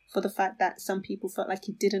stick for the fact that some people felt like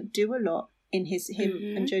he didn't do a lot in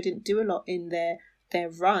him and Joe didn't do a lot in their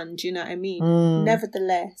run. Do you know what I mean?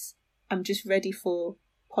 Nevertheless, I'm just ready for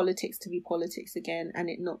politics to be politics again, and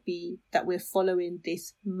it not be that we're following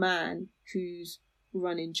this man who's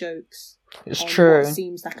running jokes. It's on true. What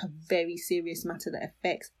seems like a very serious matter that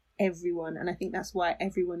affects everyone, and I think that's why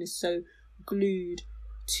everyone is so glued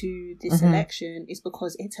to this election, is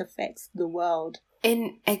because it affects the world.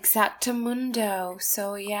 In exactamundo.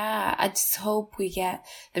 So yeah, I just hope we get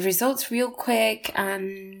the results real quick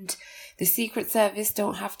and the Secret Service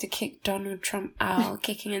don't have to kick Donald Trump out,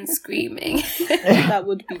 kicking and screaming. That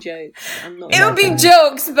would be jokes. I'm not. It would be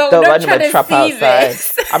jokes, but we're not trying to see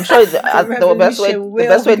this. I'm sure the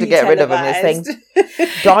best way to get rid of him is saying,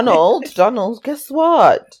 Donald, guess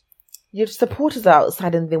what? Your supporters are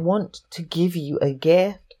outside and they want to give you a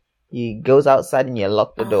gift. He goes outside and you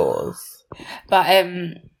lock the doors. But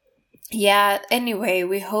yeah, anyway,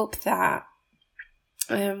 we hope that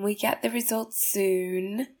we get the results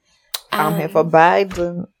soon. I'm here for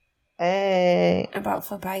Biden. Hey. About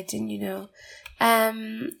for Biden, you know.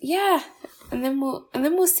 Yeah. And then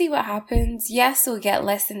we'll see what happens. Yes, it'll get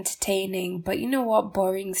less entertaining, but you know what?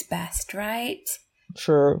 Boring's best, right?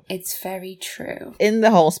 True. It's very true. In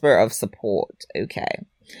the whole spirit of support, okay.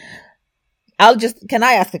 Can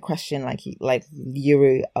I ask a question like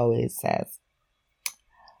Yuru always says?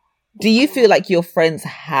 Do you feel like your friends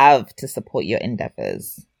have to support your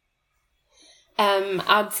endeavors?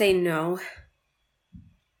 I'd say no.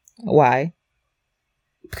 Why?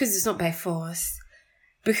 Because it's not by force.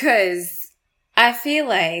 Because I feel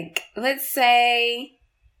like, let's say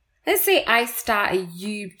I start a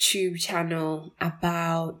YouTube channel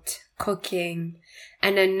about cooking,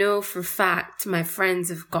 and I know for a fact my friends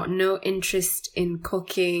have got no interest in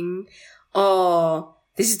cooking, or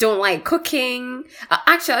they just don't like cooking.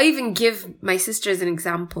 Actually, I'll even give my sister as an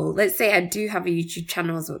example. Let's say I do have a YouTube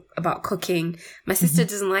channel about cooking. My sister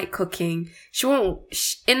doesn't like cooking. She won't,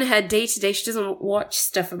 in her day-to-day, she doesn't watch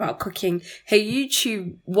stuff about cooking. Her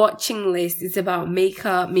YouTube watching list is about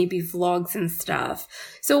makeup, maybe vlogs and stuff.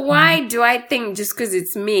 So why do I think just because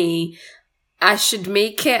it's me, I should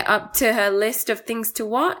make it up to her list of things to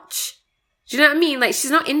watch? Do you know what I mean? Like,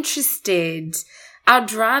 she's not interested.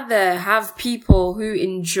 I'd rather have people who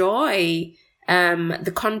enjoy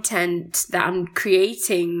the content that I'm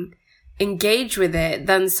creating engage with it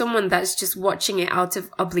than someone that's just watching it out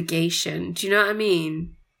of obligation. Do you know what I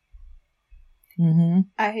mean?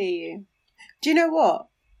 I hear you. Do you know what?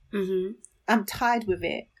 Mm-hmm. I'm tired with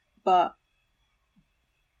it, but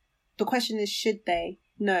the question is, should they?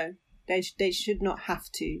 No, they should not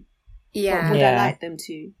have to. Yeah. But would I like them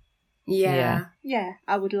to? Yeah. Yeah,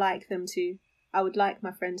 I would like them to. I would like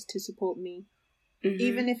my friends to support me,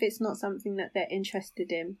 even if it's not something that they're interested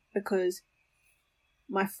in, because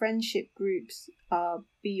my friendship groups are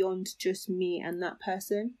beyond just me and that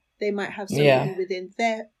person. They might have somebody within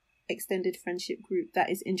their extended friendship group that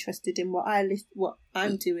is interested in what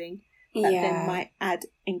I'm doing. that then Yeah. might add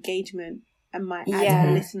engagement and might add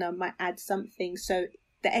a listener, might add something. So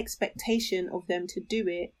the expectation of them to do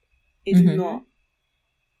it is not,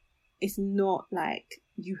 it's not like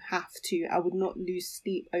you have to. I would not lose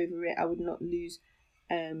sleep over it. I would not lose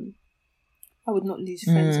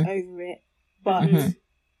friends over it. But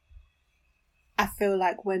I feel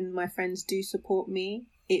like when my friends do support me,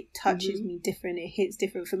 it touches me different. It hits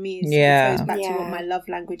different for me. It goes back to what my love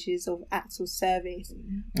language is of acts of service.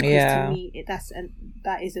 Because to me,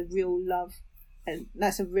 that is a real love, and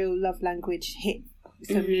that's a real love language hit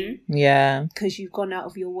for me. Yeah, because you've gone out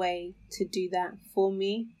of your way to do that for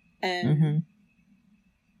me.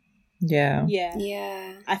 Yeah.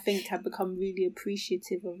 I think I've become really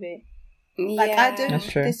appreciative of it. Like I don't. That's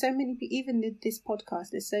true. There's so many. Even this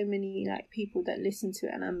podcast, there's so many like people that listen to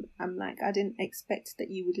it, and I'm like, I didn't expect that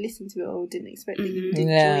you would listen to it, or didn't expect that you would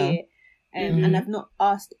enjoy it. And I've not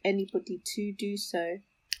asked anybody to do so.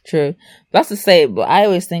 True. That's to say, but I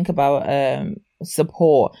always think about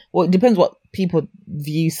support. Well, it depends what people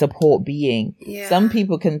view support being. Yeah. Some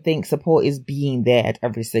people can think support is being there at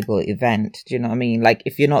every single event. Do you know what I mean? Like,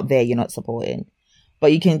 if you're not there, you're not supporting.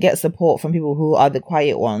 But you can get support from people who are the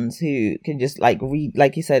quiet ones, who can just like read,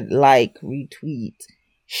 like you said, like, retweet,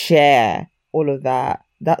 share, all of that.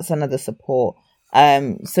 That's another support.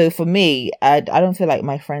 So for me, I don't feel like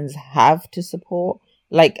my friends have to support.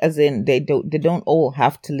 Like, as in, they don't all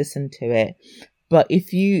have to listen to it. But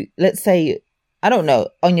if you, let's say, I don't know,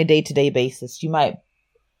 on your day-to-day basis, you might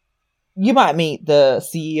meet the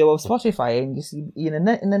CEO of Spotify and you see in a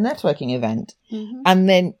networking event, and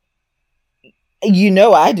then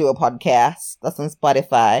I do a podcast that's on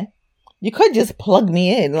Spotify. You could just plug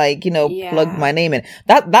me in, like, plug my name in.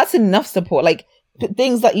 That's enough support. Like,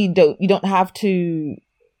 things that you don't have to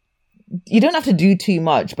do too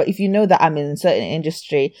much. But if you know that I'm in a certain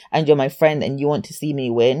industry and you're my friend and you want to see me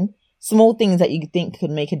win, small things that you think could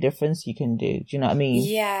make a difference, you can do. Do you know what I mean?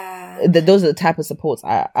 Yeah. Those are the type of supports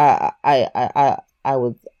I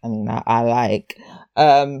like.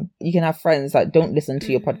 You can have friends that don't listen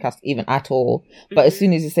to your podcast even at all, but as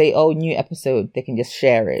soon as you say, "Oh, new episode," they can just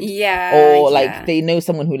share it. Yeah. Or like they know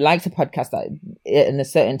someone who likes a podcast, that in a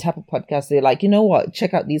certain type of podcast, they're like, you know what?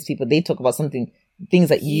 Check out these people. They talk about things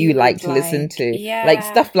that you like to listen to. Yeah. Like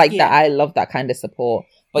stuff like that. I love that kind of support.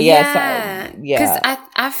 But because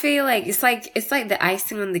I feel like it's like the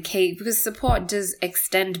icing on the cake, because support does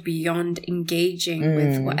extend beyond engaging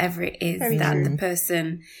with whatever it is that the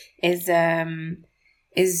person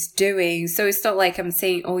is doing. So it's not like I'm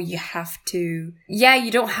saying, oh, you have to. Yeah,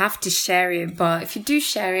 you don't have to share it, but if you do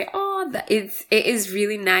share it, it is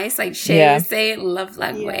really nice. Like share, say love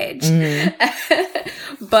language.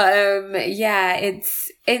 But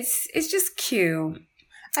it's just cute.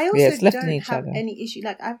 I also don't have any issue.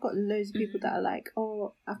 Like, I've got loads of people that are like,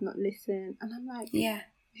 "Oh, I've not listened," and I'm like, "You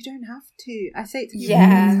don't have to." I say it to people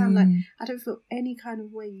all the time, like, I don't feel any kind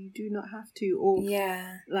of way. You do not have to, or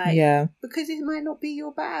because it might not be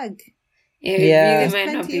your bag. It really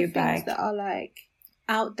might not be your bag. Things that are like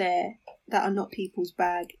out there that are not people's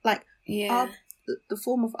bag. Like, the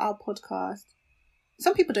form of our podcast.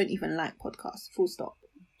 Some people don't even like podcasts. Full stop.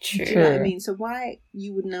 True. Do you know what I mean? So why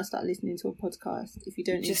you would now start listening to a podcast if you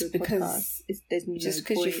don't enjoy podcasts? There's no just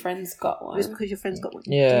because your friend's got one. Just because your friend's got one.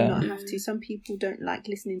 Yeah. You do not have to. Some people don't like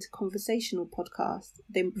listening to conversational podcasts.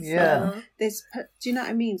 They prefer. Do you know what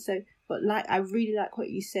I mean? So, but like, I really like what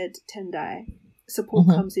you said, Tendai. Support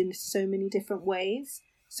comes in so many different ways.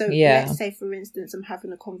 So let's say, for instance, I'm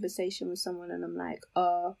having a conversation with someone and I'm like,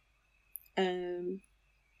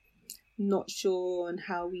 not sure on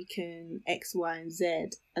how we can X, Y, and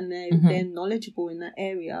Z, and they're knowledgeable in that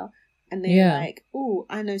area, and they're like, oh,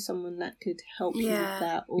 I know someone that could help you with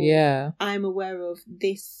that, or I'm aware of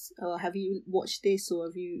this, or have you watched this, or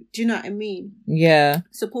have you, do you know what I mean?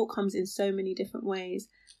 Support comes in so many different ways.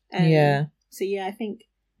 So I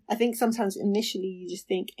think sometimes initially you just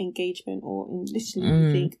think engagement, or initially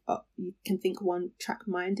you think you can think one track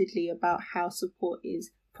mindedly about how support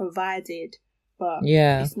is provided, but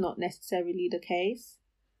it's not necessarily the case.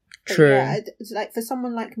 But true. It's like, for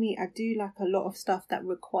someone like me, I do like a lot of stuff that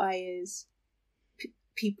requires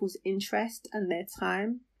people's interest and their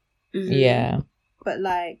time. But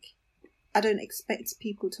like, I don't expect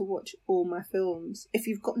people to watch all my films if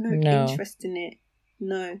you've got no interest in it.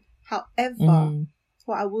 No. However,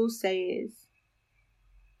 what I will say is,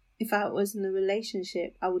 if I was in a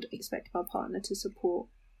relationship, I would expect my partner to support.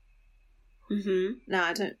 Now,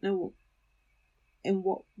 I don't know in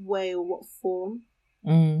what way or what form,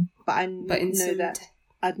 but I know that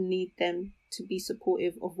I'd need them to be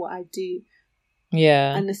supportive of what I do.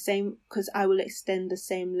 Yeah. And the same, because I will extend the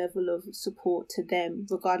same level of support to them,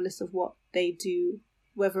 regardless of what they do,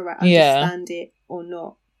 whether I understand it or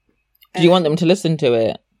not. Do you want them to listen to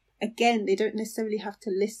it? Again, they don't necessarily have to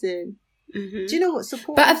listen. Mm-hmm. Do you know what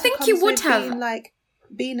support? But I think you would have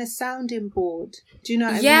being a sounding board. Do you know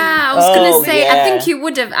what I mean? Yeah, I was gonna say, I think you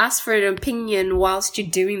would have asked for an opinion whilst you're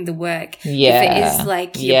doing the work. Yeah. If it is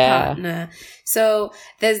like your partner. So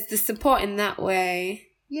there's the support in that way.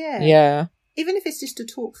 Yeah. Yeah. Even if it's just to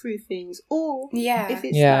talk through things, or if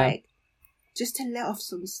it's like just to let off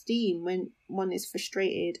some steam when one is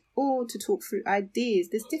frustrated, or to talk through ideas.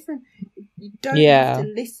 There's different. You don't have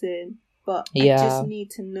to listen, but I just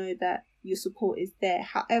need to know that your support is there.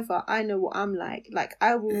 However, I know what I'm like. Like,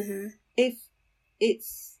 I will, if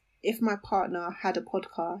my partner had a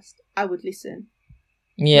podcast, I would listen.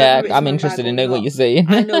 Yeah, I'm interested in knowing what you're saying.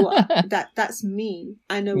 I know that's me.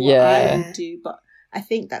 I know what I would do, but I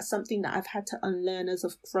think that's something that I've had to unlearn as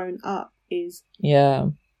I've grown up is... Yeah.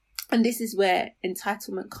 And this is where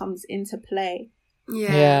entitlement comes into play.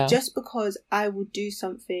 Yeah. Just because I would do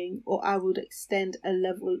something, or I would extend a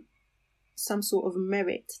level, some sort of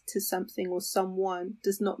merit to something or someone,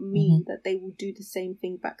 does not mean that they will do the same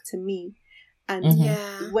thing back to me.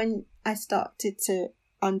 And when I started to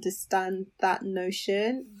understand that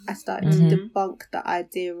notion, I started to debunk the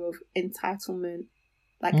idea of entitlement.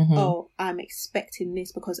 Like, oh, I'm expecting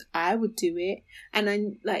this because I would do it. And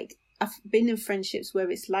I've been in friendships where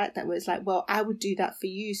it's like that, where it's like, well, I would do that for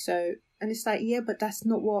you. So, and it's like, yeah, but that's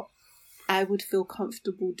not what I would feel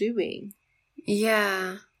comfortable doing.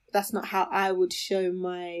 Yeah. That's not how I would show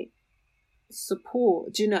my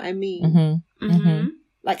support. Do you know what I mean?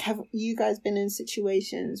 Like, have you guys been in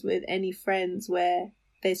situations with any friends where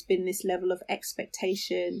there's been this level of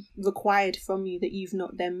expectation required from you that you've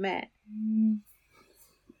not then met?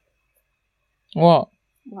 What?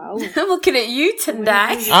 Wow. I'm looking at you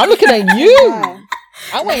tonight. I'm looking at you.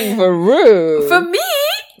 I'm waiting for Rue. For me?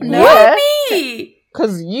 No. Why me?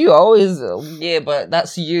 Because you always, but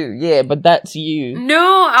that's you. Yeah, but that's you.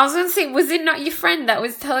 No, I was going to say, was it not your friend that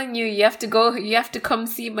was telling you you have to come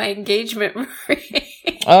see my engagement ring?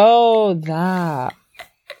 Oh, that.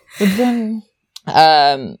 But then,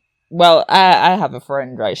 well, I have a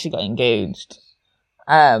friend, right? She got engaged,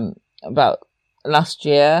 about last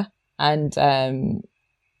year. And,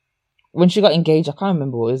 when she got engaged, I can't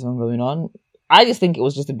remember what was going on. I just think it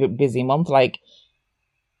was just a bit busy month. Like,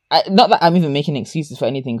 not that I'm even making excuses for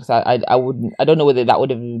anything, because I don't know whether that would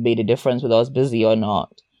have made a difference whether I was busy or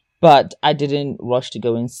not. But I didn't rush to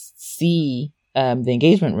go and see the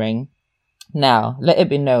engagement ring. Now, let it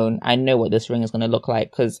be known, I know what this ring is going to look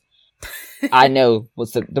like, because I know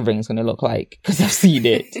what the ring is going to look like, because I've seen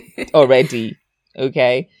it already.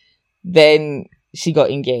 Okay? Then she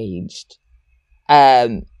got engaged.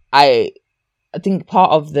 I think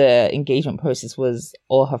part of the engagement process was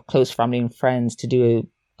all her close family and friends to do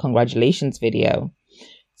a congratulations video.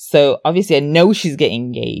 So obviously I know she's getting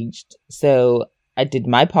engaged. So I did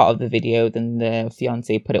my part of the video, then the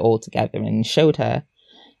fiance put it all together and showed her.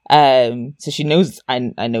 So she knows I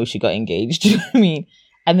know she got engaged. You know what I mean?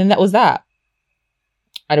 And then that was that.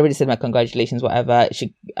 I'd already said my congratulations, whatever.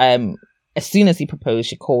 She as soon as he proposed,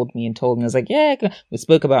 she called me and told me. I was like, yeah, we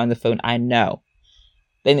spoke about it on the phone. I know.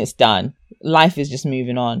 Then it's done. Life is just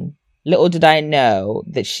moving on. Little did I know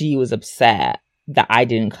that she was upset that I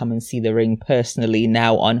didn't come and see the ring personally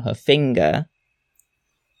now on her finger.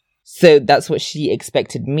 So that's what she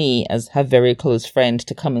expected me, as her very close friend,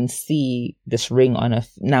 to come and see this ring on her,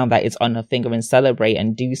 now that it's on her finger, and celebrate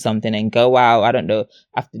and do something and go out. I don't know,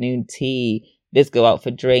 afternoon tea. Let's go out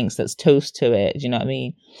for drinks. Let's toast to it. Do you know what I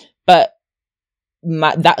mean? But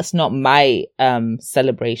that's not my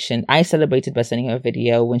celebration. I celebrated by sending her a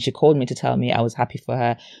video. When she called me to tell me, I was happy for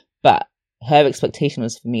her, but her expectation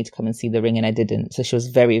was for me to come and see the ring, and I didn't. So she was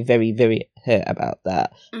very, very, very hurt about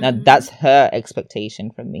that. Now that's her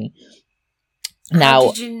expectation from me. Now,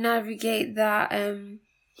 how did you navigate that?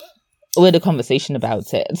 We had a conversation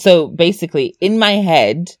about it. So basically, in my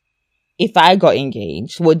head, if I got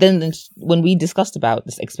engaged, well, then when we discussed about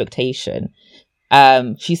this expectation,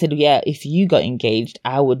 she said, yeah, if you got engaged,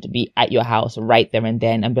 I would be at your house right there and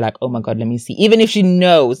then and be like, oh my God, let me see. Even if she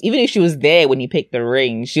knows, even if she was there when you picked the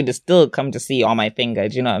ring, she'd have still come to see on my finger.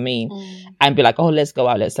 Do you know what I mean? And be like, oh, let's go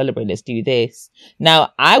out, let's celebrate, let's do this.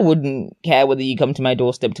 Now, I wouldn't care whether you come to my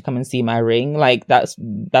doorstep to come and see my ring. Like, that's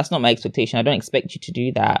not my expectation. I don't expect you to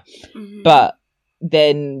do that. But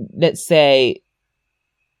then let's say,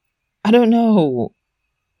 I don't know.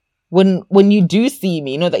 When you do see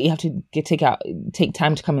me, you know that you have to take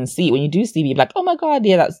time to come and see. When you do see me, you're like, oh my God,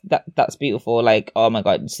 yeah, that's beautiful. Like, oh my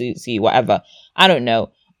God, see, whatever. I don't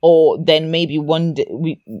know. Or then maybe one day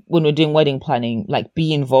when we're doing wedding planning, like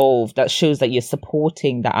be involved. That shows that you're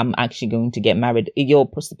supporting that I'm actually going to get married. You're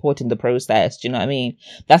supporting the process. Do you know what I mean?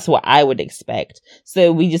 That's what I would expect.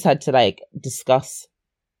 So we just had to like discuss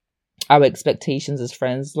our expectations as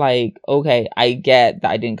friends. Like, okay, I get that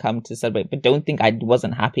I didn't come to celebrate, but don't think I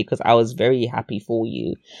wasn't happy, because I was very happy for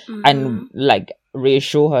you. And like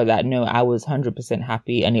reassure her that no, I was 100%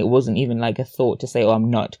 happy, and it wasn't even like a thought to say, oh, I'm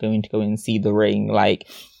not going to go and see the ring. Like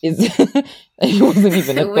it wasn't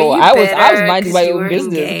even a thought. I was minding my own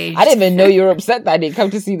business. Engaged. I didn't even know you were upset that I didn't come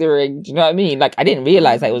to see the ring. Do you know what I mean? Like I didn't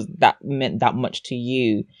realize that it was meant that much to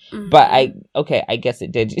you. But I guess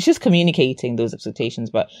it did. It's just communicating those expectations,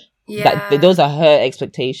 but those are her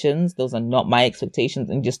expectations. Those are not my expectations.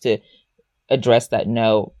 And just to address that,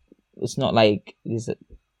 no, it's not like there's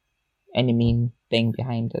any mean thing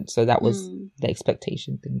behind it. So that was the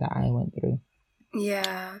expectation thing that I went through.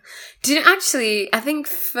 Yeah. I think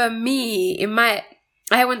for me,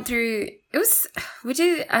 I went through, it's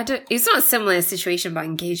not a similar situation about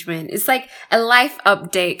engagement. It's like a life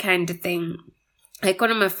update kind of thing. Like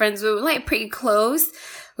one of my friends, we were like pretty close.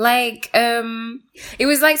 Like, it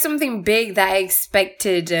was like something big that I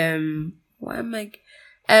expected, that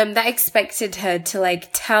I expected her to like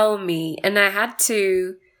tell me, and I had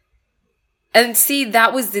to, and see,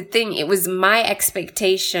 that was the thing. It was my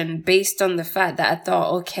expectation based on the fact that I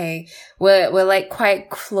thought, okay, we're like quite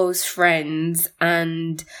close friends,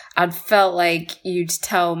 and I'd felt like you'd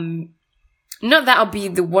tell me, not that I'll be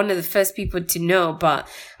one of the first people to know, but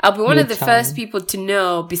I'll be one of the first people to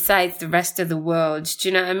know besides the rest of the world. Do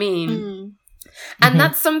you know what I mean? And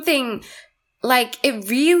that's something, like, it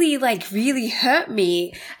really hurt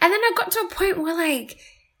me. And then I got to a point where, like,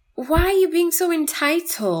 why are you being so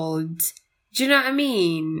entitled? Do you know what I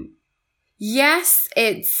mean? Yes,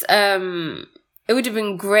 it would have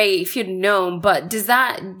been great if you'd known, but does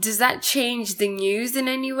that change the news in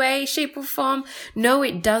any way, shape or form? No,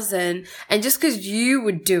 it doesn't. And just because you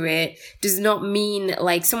would do it does not mean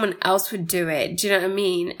like someone else would do it. Do you know what I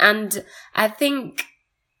mean? And I think,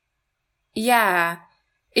 yeah,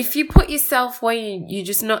 if you put yourself where you're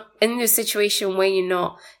just not in a situation where you're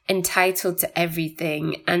not entitled to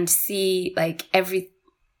everything, and see everything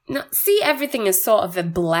as sort of a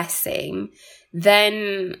blessing,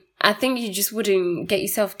 then I think you just wouldn't get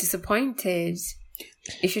yourself disappointed.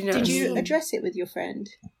 If you know. Did you address it with your friend?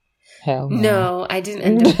 Hell no. No, I didn't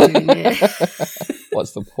end up doing it.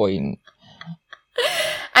 What's the point?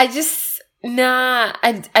 I don't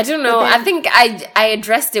know. I think I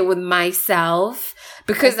addressed it with myself,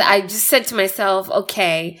 because I just said to myself,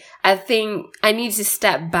 okay, I think I need to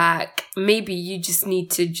step back. Maybe you just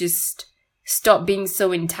need to just stop being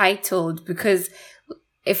so entitled, because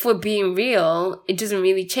if we're being real, it doesn't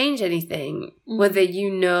really change anything. Whether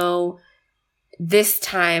you know this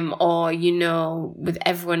time or, you know, with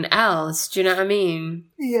everyone else. Do you know what I mean?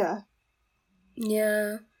 Yeah.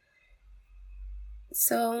 Yeah.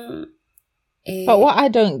 So. But what I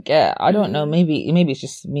don't get, I don't know, maybe it's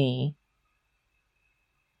just me.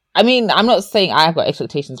 I mean, I'm not saying I've got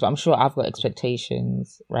expectations, but I'm sure I've got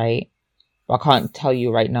expectations, right? But I can't tell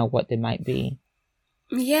you right now what they might be.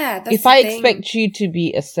 Yeah, that's if I expect you to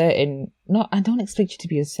be I don't expect you to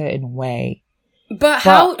be a certain way. But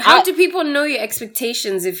how do people know your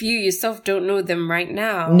expectations if you yourself don't know them right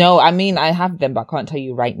now? No, I mean, I have them, but I can't tell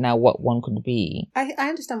you right now what one could be. I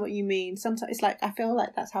understand what you mean. Sometimes it's like, I feel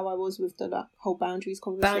like that's how I was with the whole boundaries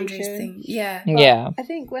conversation. Boundaries thing, yeah. But yeah. I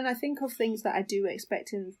think when I think of things that I do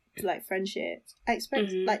expect in like friendships, I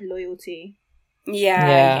expect like loyalty.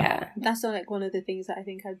 Yeah. That's not like one of the things that I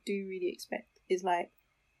think I do really expect is like,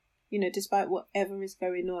 you know, despite whatever is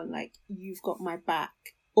going on, like, you've got my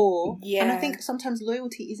back. And I think sometimes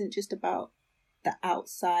loyalty isn't just about the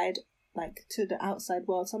outside, like, to the outside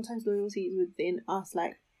world. Sometimes loyalty is within us.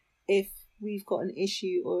 Like, if we've got an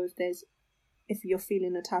issue, or if you're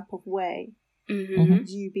feeling a type of way,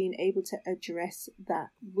 you being able to address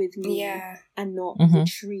that with me and not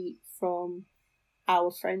retreat from our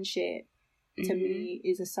friendship, to me,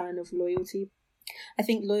 is a sign of loyalty. I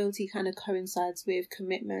think loyalty kind of coincides with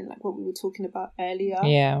commitment, like what we were talking about earlier.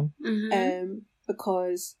 Yeah.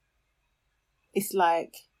 Because it's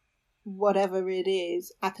like, whatever it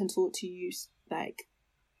is, I can talk to you, like,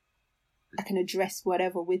 I can address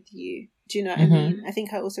whatever with you. Do you know what I mean? I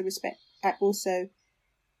think I also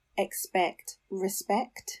expect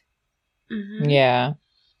respect. Yeah.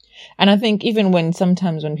 And I think even when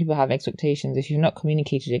people have expectations, if you've not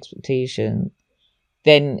communicated expectations,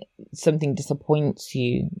 then something disappoints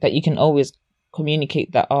you, that you can always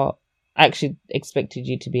communicate that, I actually expected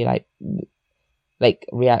you to be like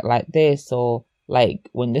react like this, or like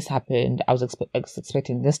when this happened, I was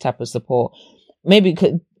expecting this type of support. Maybe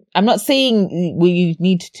I'm not saying you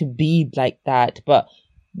need to be like that, but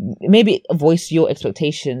maybe voice your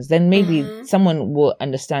expectations. Then maybe someone will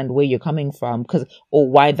understand where you're coming from, or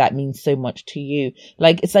why that means so much to you.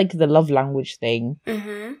 Like, it's like the love language thing.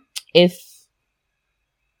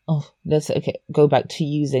 Let's go back to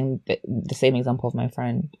using the same example of my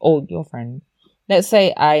friend or your friend. Let's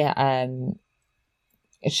say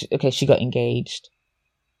she got engaged,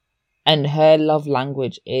 and her love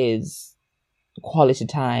language is quality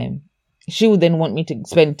time. She would then want me to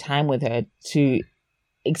spend time with her to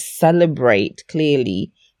celebrate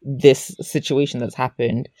clearly this situation that's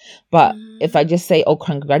happened. But if I just say, oh,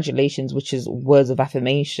 congratulations, which is words of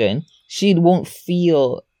affirmation, she won't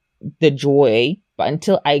feel the joy. But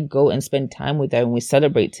until I go and spend time with her and we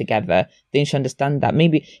celebrate together, then she'll understand that.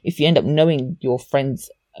 Maybe if you end up knowing your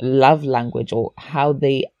friend's love language or how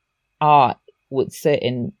they are with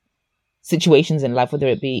certain situations in life, whether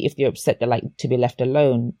it be if they're upset they like to be left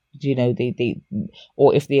alone, they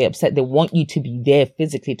or if they're upset they want you to be there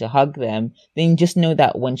physically to hug them, then just know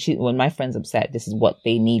that when my friend's upset, this is what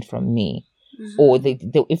they need from me. Or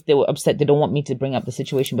if they were upset, they don't want me to bring up the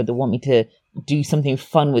situation, but they want me to do something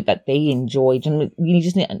fun with that they enjoy. You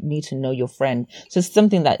just need to know your friend. So it's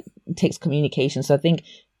something that takes communication. So I think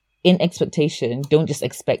in expectation, don't just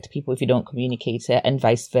expect people if you don't communicate it, and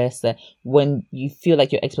vice versa. When you feel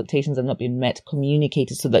like your expectations have not been met,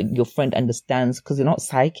 communicate it so that your friend understands, because you're not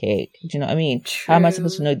psychic. Do you know what I mean? True. How am I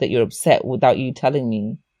supposed to know that you're upset without you telling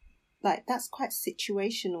me? Like, that's quite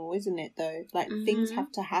situational, isn't it, though? Like, things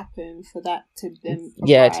have to happen for that to then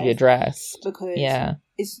to be addressed. Because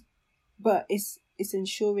it's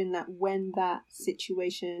ensuring that when that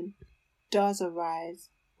situation does arise,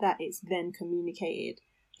 that it's then communicated.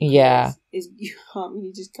 Yeah. You can't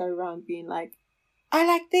really just go around being like, I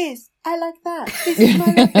like this, I like that, this is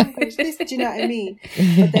my love language, do you know what I mean?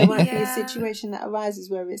 But there might be a situation that arises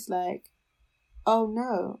where it's like, oh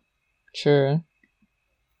no. True.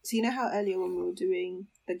 So you know how earlier when we were doing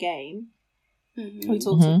the game, we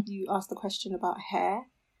talked, you asked the question about hair.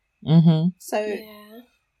 So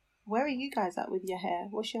where are you guys at with your hair?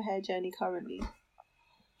 What's your hair journey currently?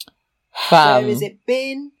 Where has it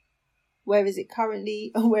been? Where is it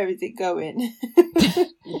currently? And where is it going?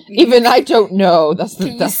 Even I don't know. That's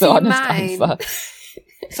the honest answer.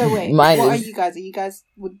 So wait, what are you guys?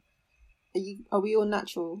 Are we all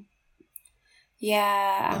natural?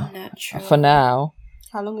 Yeah, I'm natural. For now.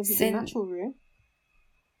 How long have you been natural, Rue?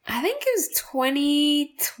 I think it was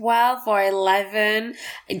 2012 or 11.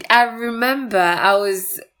 I remember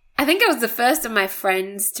I think I was the first of my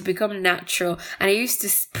friends to become natural, and I used to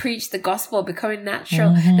preach the gospel of becoming natural.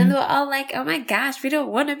 And they were all like, oh my gosh, we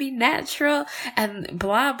don't want to be natural and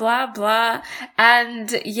blah, blah, blah.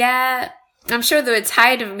 And yeah, I'm sure they were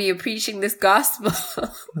tired of me preaching this gospel.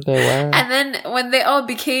 They were. And then when they all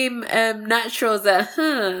became naturals,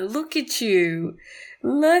 look at you.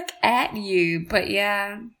 Look at you. But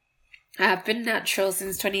yeah, I've been natural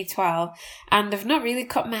since 2012, and I've not really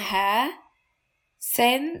cut my hair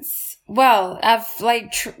since. Well, I've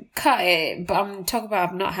cut it, but I'm talking about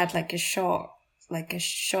I've not had a short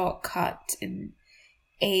cut in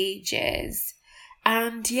ages.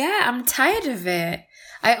 And yeah, I'm tired of it.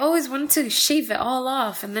 I always want to shave it all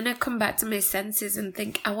off, and then I come back to my senses and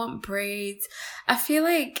think I want braids. I feel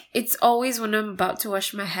like it's always when I'm about to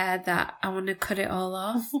wash my hair that I want to cut it all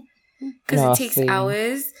off, because it takes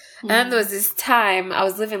hours. And then there was this time I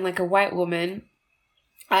was living like a white woman.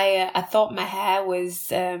 I thought my hair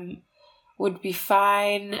would be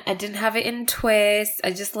fine. I didn't have it in twists.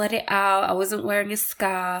 I just let it out. I wasn't wearing a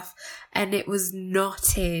scarf, and it was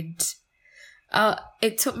knotted.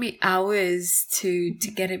 It took me hours to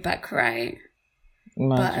get it back right.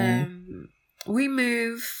 Imagine. But we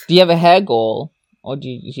move. Do you have a hair goal, or do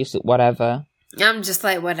you just whatever? I'm just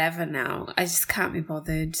like whatever now. I just can't be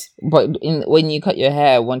bothered. But when you cut your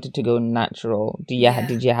hair, wanted to go natural.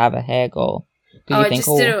 Did you have a hair goal? Did you think,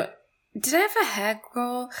 did I have a hair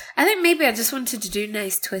goal? I think maybe I just wanted to do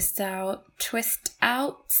nice twist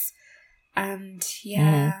outs, and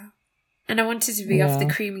and I wanted to be off the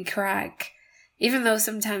creamy crack. Even though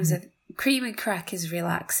sometimes creamy crack is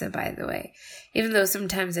relaxer, by the way. Even though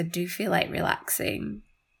sometimes I do feel like relaxing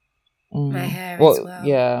my hair as well.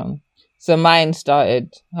 Yeah. So mine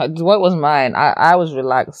started. What was mine? I was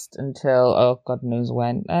relaxed until God knows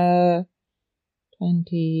when.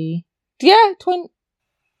 2015. Yeah,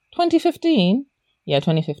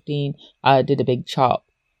 2015. I did a big chop,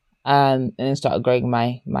 and then started growing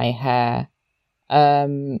my hair.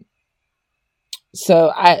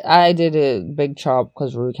 So I did a big chop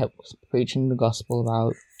because Rue kept preaching the gospel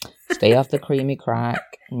about Stay off the creamy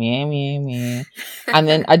crack. Meow, meow, meow. And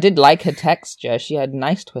then I did like her texture. She had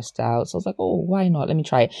nice twist outs. So I was like, oh, why not? Let me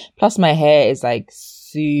try it. Plus my hair is like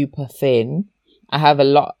super thin. I have a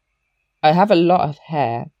lot of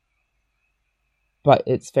hair, but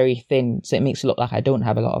it's very thin. So it makes it look like I don't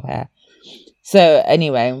have a lot of hair. So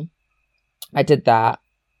anyway, I did that.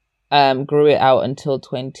 Grew it out until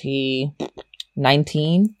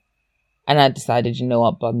 2019. And I decided, you know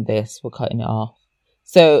what, bun this. We're cutting it off.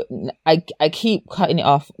 So I keep cutting it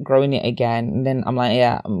off, growing it again. And then I'm like,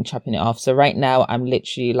 yeah, I'm chopping it off. So right now I'm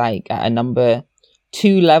literally like at a number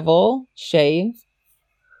 2 level shave.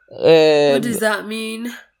 What does that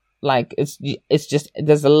mean? Like it's just,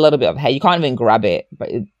 there's a little bit of hair. You can't even grab it,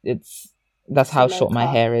 but that's how short my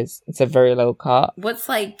hair is. It's a very low cut. What's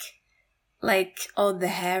like the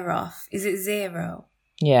hair off? Is it 0?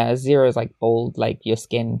 Yeah, 0 is like bald, like your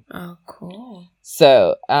skin. Oh, cool.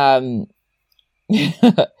 So, the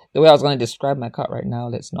way I was going to describe my cut right now,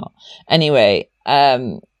 let's not. Anyway,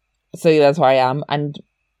 so that's where I am. And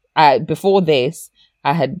before this,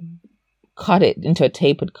 I had cut it into a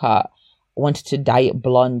tapered cut. I wanted to dye it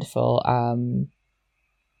blonde for,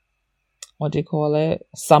 what do you call it?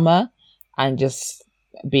 Summer. And just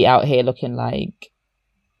be out here looking like,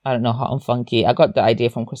 I don't know, hot and funky. I got the idea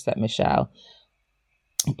from Chrisette Michele,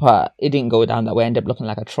 but it didn't go down that way. I ended up looking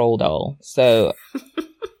like a troll doll. So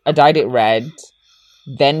I dyed it red.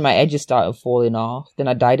 Then my edges started falling off. Then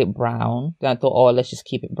I dyed it brown. Then I thought, oh, let's just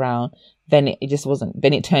keep it brown. Then it just wasn't.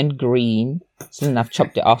 Then it turned green. So then I've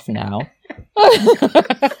chopped it off now.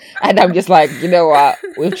 And I'm just like, you know what?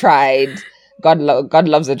 We've tried. God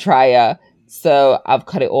loves a trier. So I've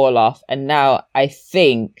cut it all off. And now I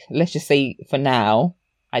think, let's just say for now,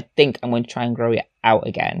 I think I'm going to try and grow it out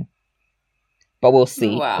again. But we'll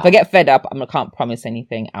see. Wow. If I get fed up, I can't promise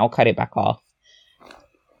anything. I'll cut it back off.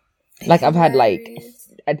 Like I've had like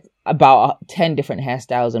about 10 different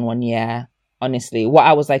hairstyles in 1 year. Honestly, what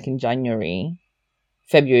I was like in January,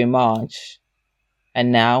 February, March,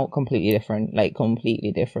 and now completely different. Like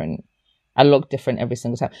completely different. I look different every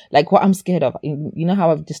single time. Like what I'm scared of, you know how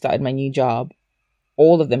I've just started my new job?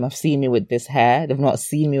 All of them have seen me with this hair. They've not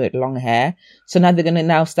seen me with long hair. So now they're going to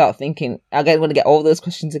now start thinking, I'm going to get all those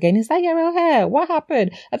questions again. Is that your real hair? What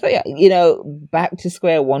happened? I thought, you know, back to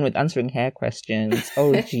square one with answering hair questions.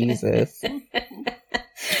 Oh, Jesus. You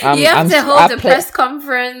have to hold a press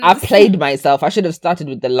conference. I played myself. I should have started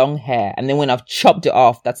with the long hair. And then when I've chopped it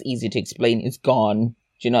off, that's easy to explain. It's gone.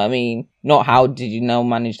 Do you know what I mean? Not how did you now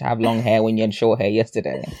manage to have long hair when you had short hair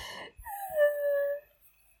yesterday?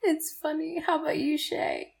 It's funny. How about you,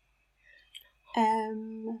 Shay?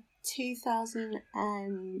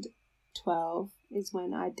 2012 is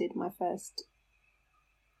when I did my first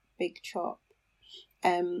big chop.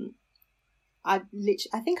 I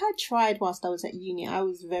think I tried whilst I was at uni. I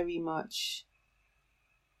was very much,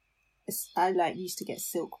 I used to get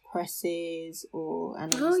silk presses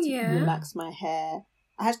and I used to relax my hair.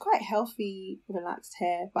 I had quite healthy, relaxed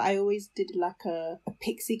hair, but I always did like a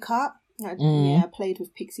pixie cut. I played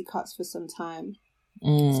with pixie cuts for some time.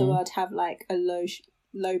 So I'd have like a low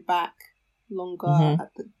back, longer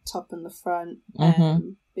at the top and the front. But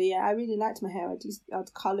yeah, I really liked my hair.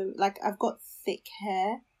 I'd colour, like I've got thick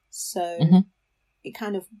hair, so it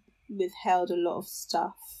kind of withheld a lot of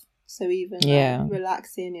stuff. So even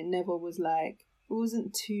relaxing, it never was like, it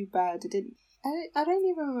wasn't too bad. I don't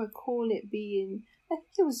even recall it being, I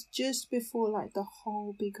think it was just before like the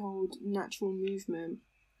whole big old natural movement.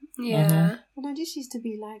 Yeah. And I just used to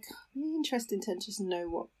be like, really interested to just know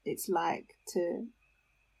what it's like to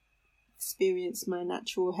experience my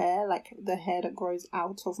natural hair, like the hair that grows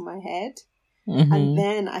out of my head. And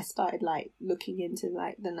then I started like looking into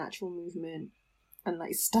like the natural movement and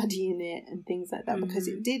like studying it and things like that, because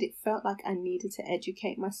it felt like I needed to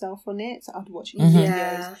educate myself on it. So I'd watch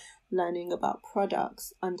videos, learning about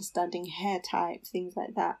products, understanding hair type, things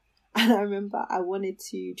like that. And I remember I wanted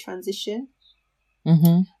to transition.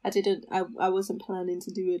 I wasn't planning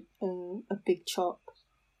to do a big chop,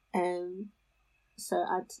 so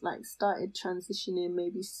I'd like started transitioning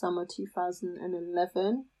maybe summer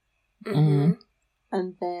 2011, and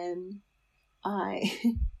then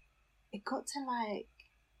it got to like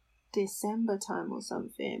December time or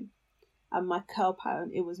something, and my curl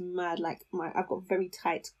pattern, it was mad. Like I've got very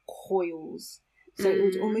tight coils, so it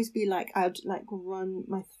would almost be like I'd like run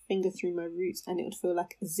my finger through my roots and it would feel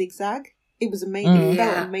like a zigzag. It was amazing. It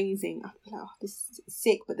felt amazing. I'd be like, oh, this is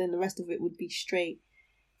sick, but then the rest of it would be straight.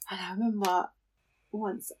 And I remember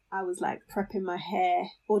once I was like prepping my hair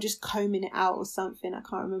or just combing it out or something, I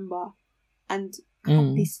can't remember, and I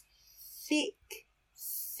had this thick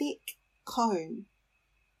comb,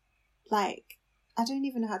 like I don't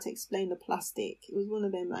even know how to explain the plastic. It was one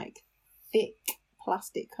of them like thick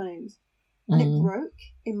plastic combs, and it broke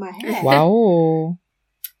in my hair. Wow.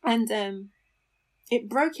 And it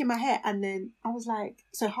broke in my hair, and then I was like,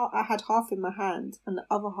 so I had half in my hand and the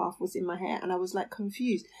other half was in my hair, and I was like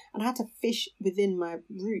confused, and I had to fish within my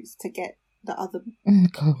roots to get the other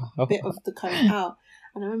bit of the comb out.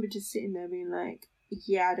 And I remember just sitting there being like,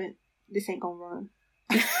 yeah, this ain't gonna run.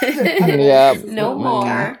 Yeah, no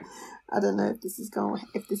more. I don't know if this is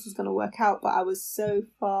gonna work out, but I was so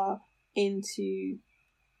far into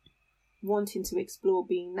wanting to explore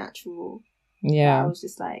being natural. Yeah, I was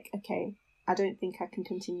just like, okay, I don't think I can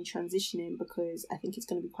continue transitioning because I think it's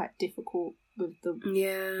going to be quite difficult with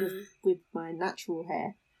with my natural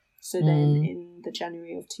hair. So then in the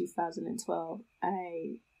January of 2012,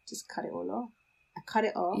 I just cut it all off. I cut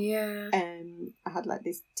it off. Yeah. And I had like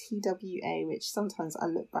this TWA, which sometimes I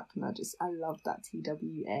look back and I love that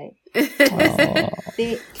TWA.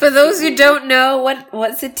 Thick, for those who don't know,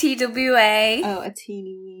 what's a TWA? Oh, a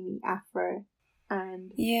teeny weeny afro.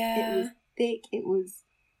 And yeah, it was thick. It was,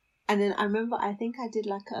 and then I remember I think I did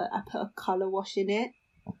like I put a colour wash in it,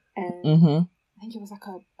 and I think it was like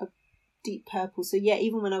a deep purple. So yeah,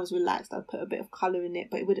 even when I was relaxed, I'd put a bit of colour in it,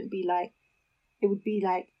 but it would be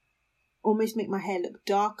like almost make my hair look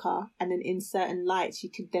darker, and then in certain lights you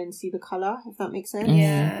could then see the colour, if that makes sense.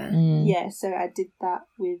 Yeah, so I did that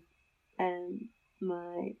with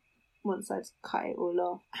my, once I'd cut it all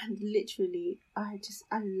off, and literally I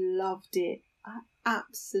loved it. I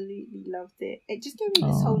absolutely loved it. It just gave me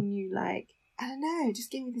this whole new, like, I don't know, it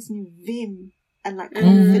just gave me this new vim and like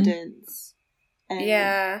confidence.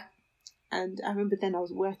 Yeah. And I remember then I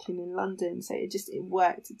was working in London, so it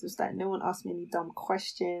worked. It was like no one asked me any dumb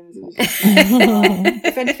questions. It was just like,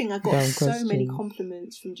 if anything, I got so many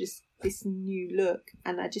compliments from just this new look,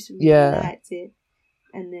 and I just really liked it.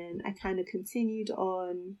 And then I kind of continued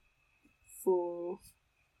on for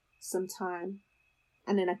some time,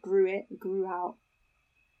 and then I grew out,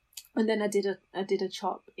 and then I did a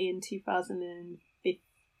chop in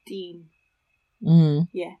 2015.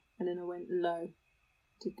 Yeah, and then I went low.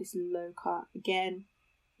 Did this low cut again.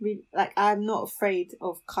 Really, like, I'm not afraid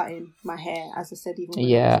of cutting my hair, as I said. Even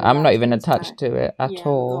when I'm not even attached to it at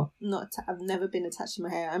all. I've never been attached to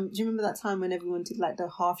my hair. Do you remember that time when everyone did like the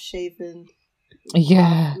half shaven?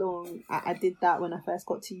 Yeah, long. I did that when I first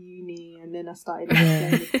got to uni, and then I started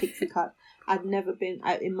playing with pixie cut. I've never been.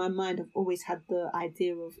 In my mind, I've always had the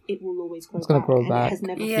idea of it will always grow back. It's gonna grow back. It has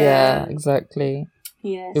never. Yeah, exactly.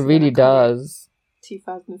 Yeah, it really does.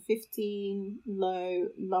 2015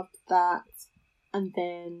 low, loved that, and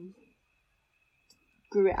then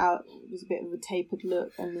grew it out. It was a bit of a tapered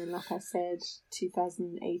look, and then like I said,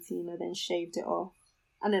 2018 I then shaved it off,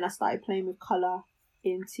 and then I started playing with colour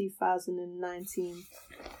in 2019.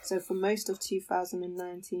 So for most of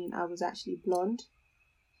 2019 I was actually blonde,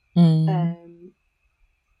 and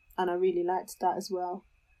I really liked that as well.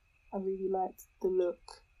 I really liked the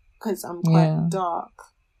look because I'm quite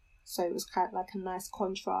dark. So it was kind of like a nice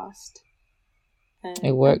contrast.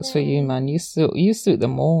 It works for you, man. You suit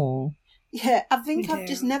them all. Yeah, I think I've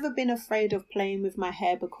just never been afraid of playing with my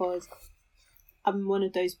hair because I'm one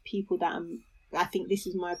of those people that I think this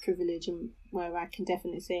is my privilege, and where I can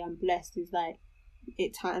definitely say I'm blessed is like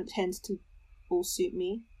it tends to all suit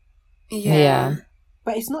me. Yeah.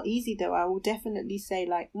 But it's not easy though. I will definitely say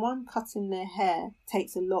like one cutting their hair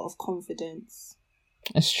takes a lot of confidence.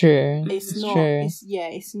 It's true. It's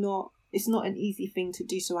not an easy thing to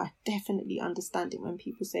do, so I definitely understand it when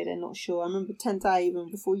people say they're not sure. I remember Tendai, even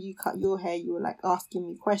before you cut your hair, you were like asking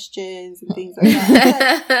me questions and things like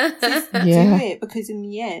that. Like, just do it, because in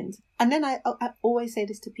the end, and then I always say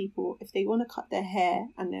this to people, if they want to cut their hair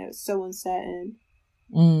and they're so uncertain,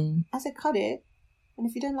 I say cut it, and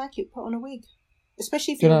if you don't like it, put on a wig.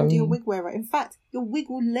 Especially if you're already a wig wearer. In fact, your wig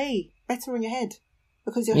will lay better on your head.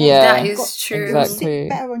 Because your hair that is true. It will sit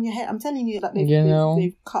better on your head. I'm telling you, like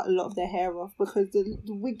they've cut a lot of their hair off because the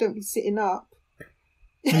wig don't be sitting up.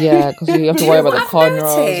 Yeah, because you have to worry about the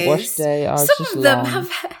cornrows, wash day. Some of them have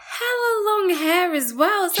hella long hair as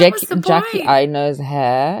well. So what's the point? Jackie Aina's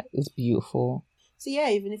hair is beautiful. So yeah,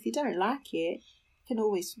 even if you don't like it, you can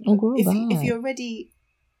always if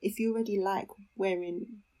you already like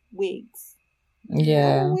wearing wigs.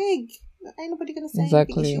 Yeah, wear a wig. Ain't nobody gonna say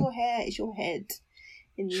anything. It's your hair. It's your head.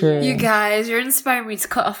 True. You guys, you're inspiring me to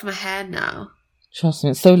cut off my hair now. Trust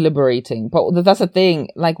me, it's so liberating. But that's the thing.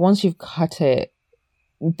 Like, once you've cut it,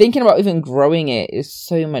 thinking about even growing it is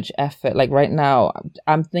so much effort. Like, right now,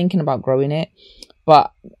 I'm thinking about growing it,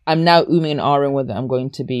 but I'm now umming and ahhing whether I'm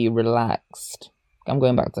going to be relaxed. I'm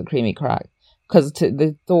going back to creamy crack. because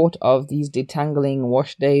the thought of these detangling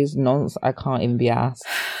wash days, nonsense, I can't even be asked.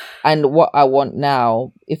 And what I want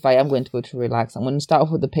now, if I am going to go to relax, I'm going to start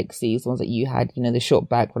off with the Pixies, the ones that you had, the short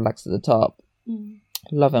back, relaxed at the top.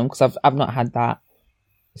 Love them, because I've not had that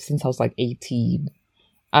since I was like 18.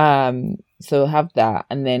 So have that,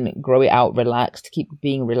 and then grow it out relaxed, keep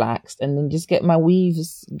being relaxed, and then just get my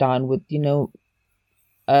weaves done with,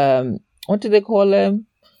 what do they call them?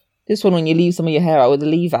 This one, when you leave some of your hair out with the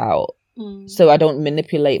leave out. So I don't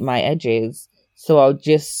manipulate my edges. So I'll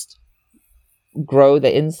just grow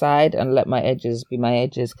the inside and let my edges be my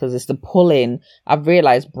edges, because it's the pulling. I've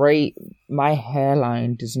realized my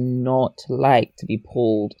hairline does not like to be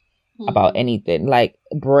pulled about anything. Like,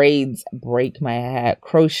 braids break my hair.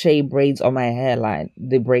 Crochet braids on my hairline,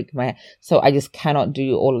 they break my hair. So I just cannot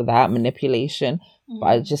do all of that manipulation. But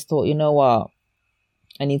I just thought, you know what?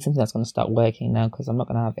 I need something that's going to start working now, because I'm not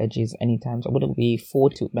going to have edges anytime. So I wouldn't be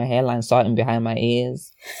 40 with my hairline starting behind my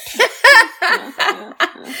ears.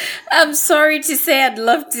 I'm sorry to say, I'd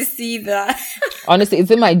love to see that. Honestly,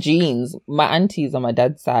 it's in my genes. My aunties on my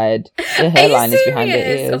dad's side, their hairline is behind their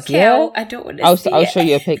ears. Okay, yeah, I don't want to see I'll it. show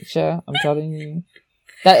you a picture. I'm telling you.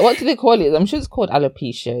 That, what do they call it? I'm sure it's called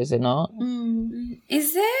alopecia, is it not?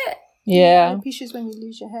 Is it? Yeah. Alopecia is when you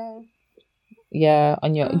lose your hair. Yeah,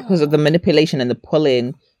 on your because of the manipulation and the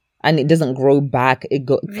pulling, and it doesn't grow back. It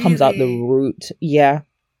comes out the root. Yeah.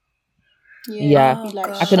 Yeah.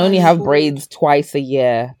 Oh, I can only have braids twice a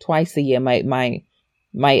year. My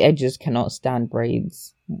edges cannot stand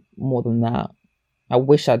braids more than that. I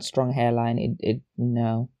wish I had strong hairline.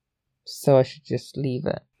 No. So I should just leave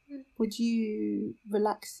it. Would you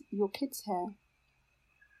relax your kids' hair?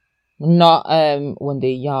 Not when they're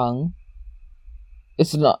young.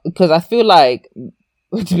 It's not, because I feel like,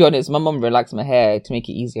 to be honest, my mum relaxed my hair to make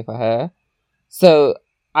it easier for her. So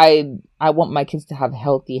I want my kids to have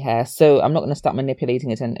healthy hair. So I'm not going to start manipulating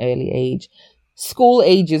it at an early age. School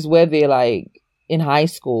age is where they're like in high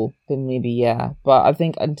school, then maybe, yeah. But I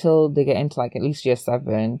think until they get into like at least year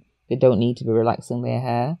 7, they don't need to be relaxing their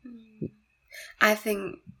hair. I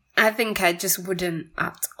think I just wouldn't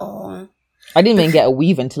at all. I didn't even get a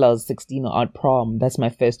weave until I was 16 or at prom. That's my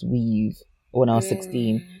first weave. When I was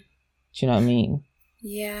 16. Do you know what I mean?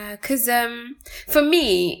 Yeah, because for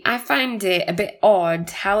me, I find it a bit odd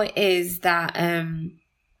how it is that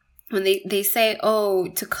when they say, oh,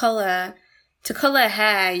 to colour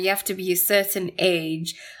hair, you have to be a certain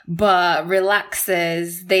age, but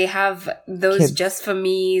relaxers, they have those Kids. just for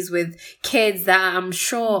me's with kids that I'm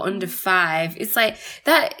sure under 5. It's like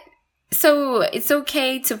that. So it's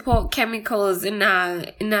okay to put chemicals in our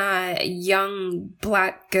young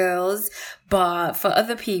black girls, but for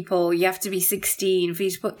other people, you have to be 16 for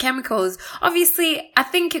you to put chemicals. Obviously, I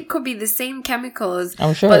think it could be the same chemicals.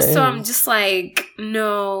 I'm sure. But so I'm just like,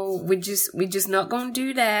 no, we're just not going to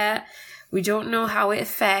do that. We don't know how it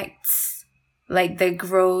affects like the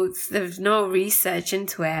growth. There's no research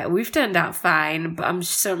into it. We've turned out fine, but I'm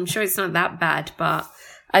sure it's not that bad, but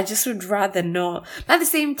I just would rather not. But at the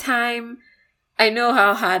same time, I know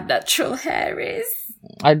how hard natural hair is.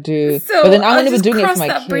 I do. So but then I'm I'll going to be just doing it cross for my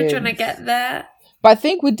that kids. bridge when I get there. But I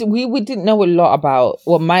think we didn't know a lot about.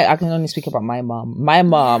 Well, I can only speak about my mom. My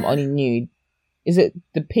mom only knew. Is it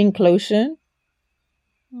the pink lotion?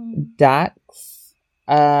 Dax.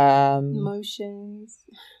 Motions.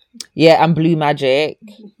 Yeah, and Blue Magic.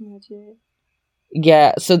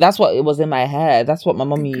 Yeah, so that's what it was in my hair. That's what my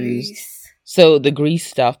mom used. So the grease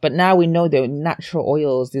stuff. But now we know there are natural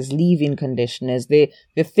oils, there's leave-in conditioners, the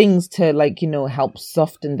things to help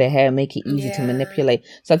soften the hair, make it easy to manipulate.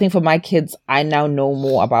 So I think for my kids, I now know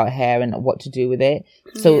more about hair and what to do with it.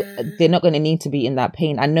 So they're not going to need to be in that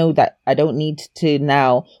pain. I know that I don't need to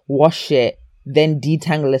now wash it, then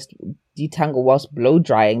detangle whilst blow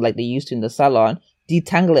drying like they used to in the salon.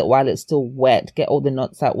 Detangle it while it's still wet, get all the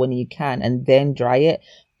knots out when you can, and then dry it.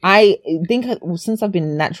 I think since I've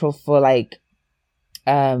been natural for 5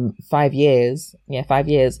 years,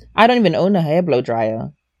 I don't even own a hair blow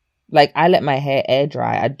dryer. Like, I let my hair air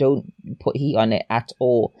dry. I don't put heat on it at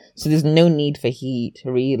all. So there's no need for heat,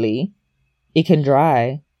 really. It can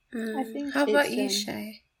dry. I think. How about you,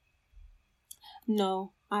 Shay?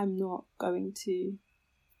 No, I'm not going to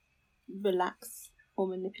relax or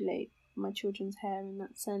manipulate my children's hair in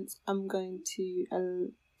that sense. I'm going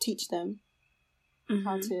to teach them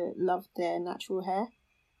how to love their natural hair.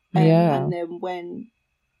 And then when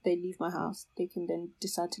they leave my house, they can then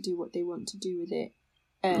decide to do what they want to do with it.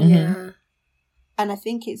 And I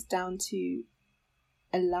think it's down to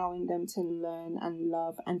allowing them to learn and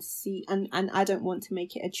love and see. And I don't want to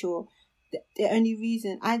make it a chore. The only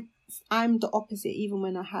reason I'm the opposite. Even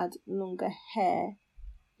when I had longer hair,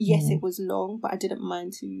 yes, it was long, but I didn't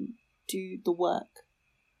mind to do the work.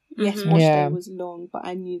 Yes, Mhm. wash Yeah. day was long, but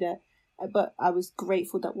I knew that. But I was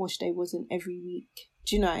grateful that wash day wasn't every week.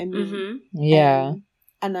 Do you know what I mean? Mhm. Yeah.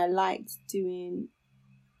 And I liked doing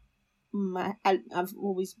I've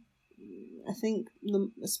always, I think,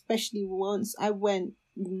 especially once I went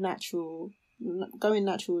natural. Going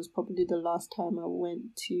natural was probably the last time I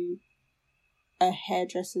went to a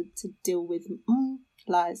hairdresser to deal with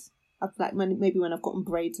lies. I've like maybe when I've gotten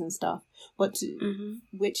braids and stuff, but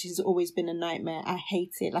which has always been a nightmare. I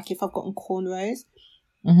hate it. Like if I've gotten cornrows,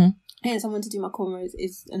 getting someone to do my cornrows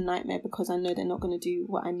is a nightmare because I know they're not going to do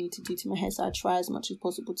what I need to do to my hair. So I try as much as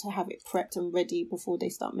possible to have it prepped and ready before they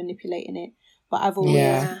start manipulating it. But I've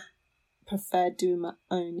always preferred doing my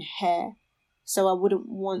own hair, so I wouldn't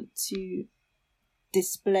want to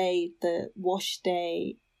display the wash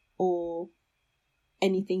day or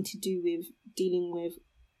anything to do with dealing with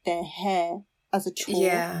their hair as a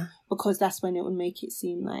chore, because that's when it would make it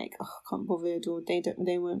seem like, oh, I can't bother, or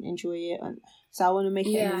they won't enjoy it. And so I want to make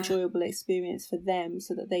it an enjoyable experience for them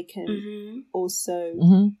so that they can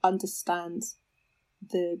also understand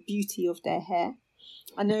the beauty of their hair.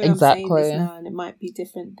 I know I'm saying this now and it might be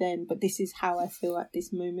different then, but this is how I feel at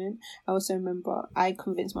this moment. I also remember I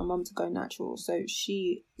convinced my mum to go natural, so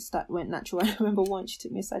she went natural. I remember once she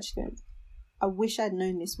took me aside, she goes, I wish I'd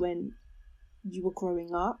known this when you were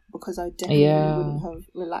growing up, because I definitely wouldn't have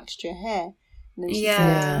relaxed your hair. And then she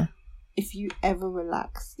said, if you ever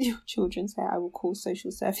relax your children's hair, I will call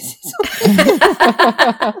social services. Do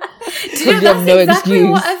you know, that's exactly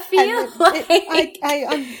what I feel like.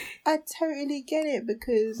 I totally get it,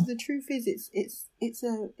 because the truth is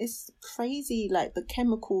it's crazy, like the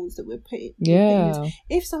chemicals that we're putting.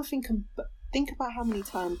 If something can think about how many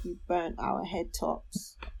times we burnt our head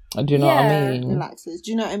tops. Do you know what I mean? Relaxers.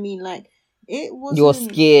 Do you know what I mean? Like it was your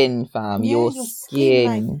skin, fam. Your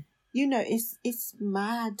skin. Like, you know, it's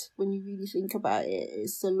mad when you really think about it.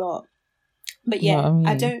 It's a lot. But yeah, you know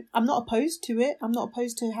what I mean? I'm not opposed to it. I'm not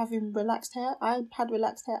opposed to having relaxed hair. I had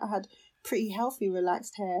relaxed hair. I had pretty healthy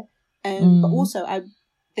relaxed hair. But also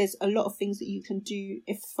there's a lot of things that you can do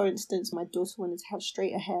if, for instance, my daughter wanted to have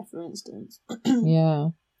straighter hair, for instance.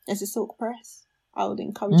 There's a silk press. I would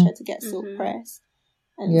encourage her to get silk press.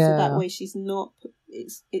 And so that way she's not,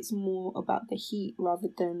 it's more about the heat rather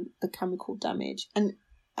than the chemical damage. And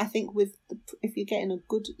I think if you're getting a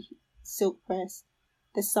good silk press,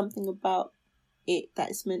 there's something about it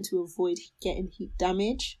that is meant to avoid getting heat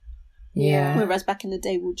damage. Whereas back in the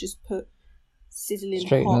day, we'll just put sizzling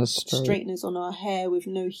hot straighteners on our hair with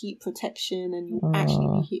no heat protection, and you'll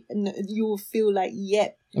actually be you'll feel like,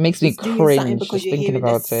 it makes me cringe just thinking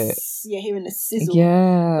about it. You're hearing the sizzle.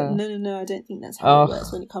 But no, I don't think that's how it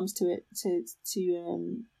works when it comes to it,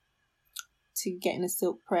 to getting a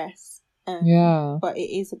silk press. But it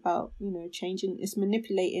is about, changing, it's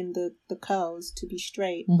manipulating the curls to be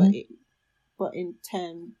straight, but in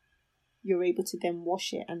turn you're able to then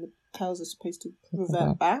wash it and the curls are supposed to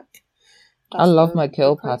revert back. I love my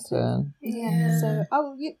curl pattern. So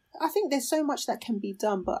I think there's so much that can be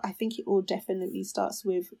done, but I think it all definitely starts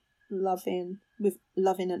with loving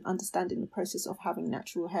and understanding the process of having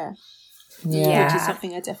natural hair. Which is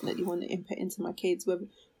something I definitely want to input into my kids, whether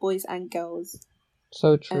boys and girls.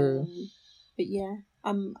 So true. But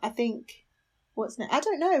I think what's next? I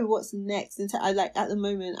don't know what's next. At the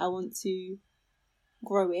moment I want to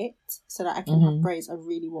grow it so that I can have braids. I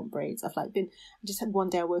really want braids. I just had one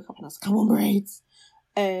day I woke up and I was like, I want braids.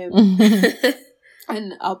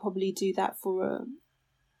 And I'll probably do that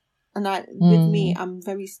with me, I'm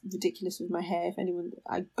very ridiculous with my hair. If anyone,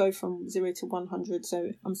 I go from 0 to 100.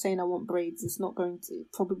 So I'm saying I want braids. It's not going to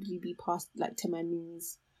probably be past like to my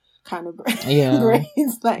knees kind of braids.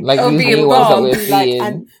 Like it'll be a bob,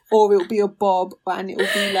 or it'll be a bob, and it'll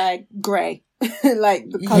be like grey. Like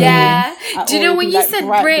the colour. Do you know when you said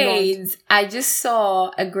braids, I just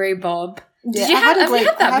saw a grey bob. Have you had that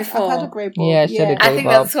before? I've had a grey bob. Yeah, she had a grey I think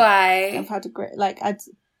bob. that's why. I've had a grey,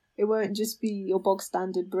 it won't just be your bog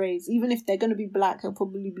standard braids. Even if they're going to be black, they'll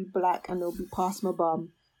probably be black and they'll be past my bum.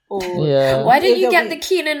 Or why didn't you get the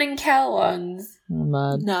Keenan and Kel ones?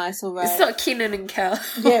 Mad. Nah, it's alright. It's not Keenan and Kel.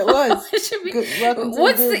 Yeah, it was. It should be.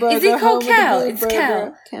 Is it called Kel? It's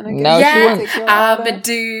Kel. I'm a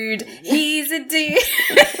dude. He's a dude.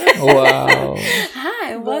 Wow.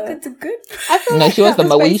 Hi, welcome to Good. She was the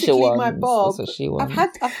Moesha one. My bob. That's what she was.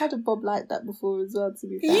 I've had a bob like that before as well. To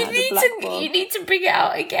be fair, you need to bring it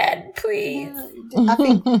out again, please. I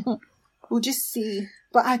think we'll just see.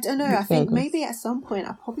 But I don't know. I think maybe at some point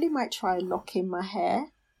I probably might try locking my hair,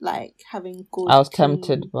 like having gorgeous, I was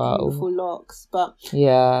tempted, but beautiful locks. But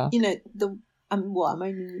I'm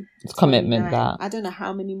only It's commitment 29. that. I don't know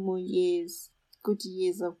how many more good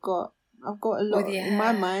years I've got. I've got a lot in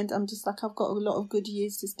my mind. I'm just like, I've got a lot of good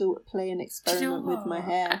years to still play and experiment with my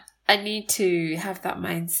hair. I need to have that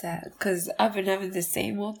mindset because I've been having the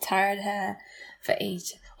same old tired hair for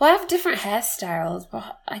ages. Well, I have different hairstyles,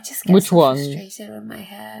 but I just get frustrated with my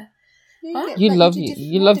hair. You love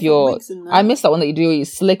your. I miss that one that you do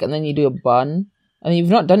slick and then you do a bun. I mean, you've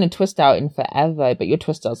not done a twist out in forever, but your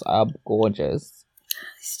twist outs are gorgeous.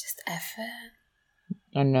 It's just effort.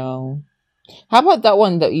 I know. How about that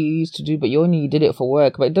one that you used to do, but you only did it for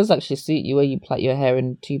work, but it does actually suit you where you plait your hair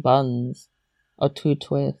in 2 buns or 2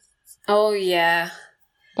 twists. Oh, yeah.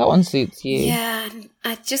 That one suits you. Yeah,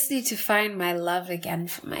 I just need to find my love again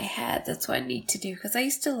for my hair. That's what I need to do, because I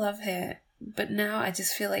used to love hair, but now I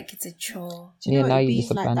just feel like it's a chore. Do you know now you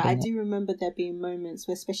just like that? I do remember there being moments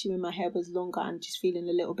where, especially when my hair was longer, and just feeling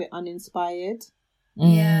a little bit uninspired.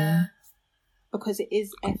 Yeah. Because it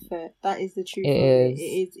is effort. That is the truth.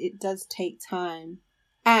 It does take time.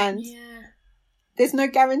 And there's no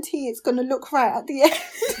guarantee it's going to look right at the end.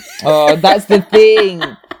 Oh, that's the thing.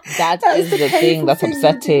 That is the thing that's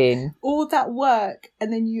upsetting. All that work,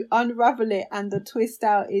 and then you unravel it, and the twist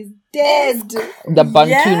out is dead. The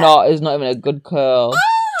bantu knot is not even a good curl.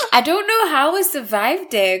 I don't know how I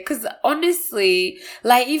survived it, because honestly,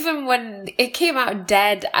 like, even when it came out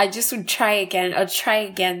dead, I just would try again.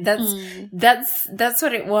 That's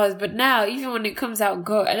what it was. But now, even when it comes out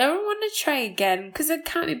good, I don't want to try again because I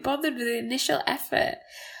can't be bothered with the initial effort.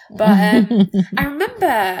 But I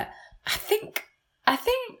remember, I think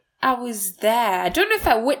I was there. I don't know if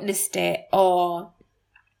I witnessed it or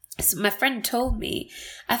my friend told me.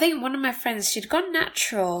 I think one of my friends, she'd gone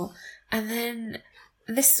natural, and then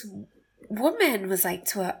this woman was like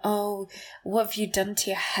to her, "Oh, what have you done to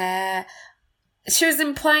your hair?" She was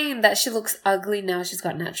implying that she looks ugly now she's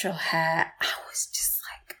got natural hair. I was just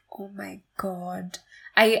like, oh my God.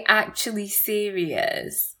 Are you actually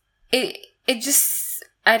serious? It just,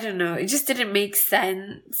 I don't know, it just didn't make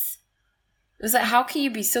sense. It was like, how can you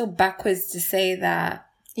be so backwards to say that?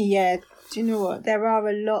 Yeah, do you know what? There are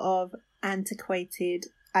a lot of antiquated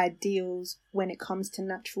ideals when it comes to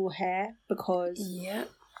natural hair, because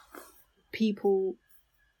people,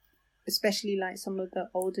 especially like some of the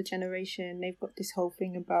older generation, they've got this whole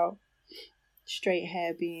thing about straight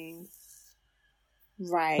hair being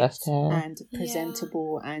right and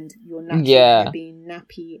presentable, and your natural hair being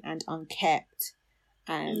nappy and unkept,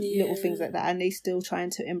 and little things like that, and they still try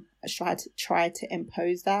to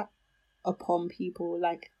impose that upon people.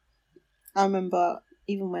 Like, I remember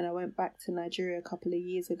even when I went back to Nigeria a couple of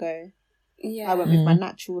years ago, I went with my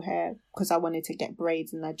natural hair because I wanted to get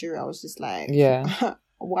braids in Nigeria. I was just like,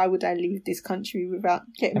 why would I leave this country without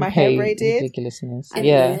getting my hair braided? Ridiculousness. And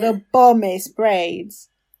the bombest braids.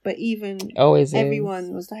 But even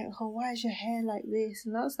everyone was like, "Oh, why is your hair like this?"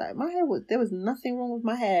 And I was like, there was nothing wrong with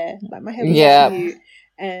my hair. Like, my hair was cute.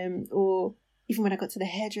 Or even when I got to the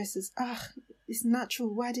hairdressers, it's natural.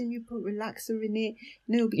 Why didn't you put relaxer in it?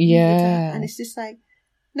 It'll be easier to have. And it's just like,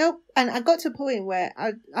 nope. And I got to a point where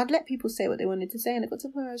I'd let people say what they wanted to say, and I got to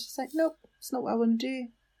a point where I was just like, nope, it's not what I want to do.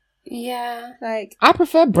 Yeah. Like, I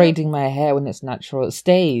prefer braiding my hair when it's natural. It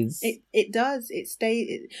stays. It does. It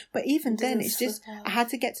stays. But even then, it's just, I had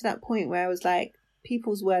to get to that point where I was like,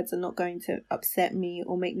 people's words are not going to upset me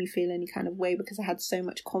or make me feel any kind of way, because I had so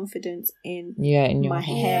much confidence in my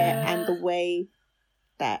hair and the way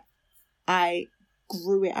that I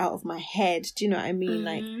grew it out of my head. Do you know what I mean?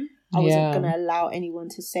 Like, I wasn't going to allow anyone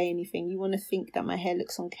to say anything. You want to think that my hair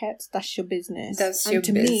looks unkept? That's your business.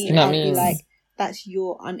 To me, I'd be like, that's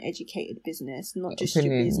your uneducated business, not just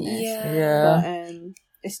your business. But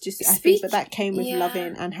it's just, I think that came with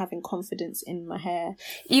loving and having confidence in my hair.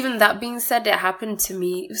 Even that being said, it happened to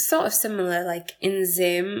me. It was sort of similar, like in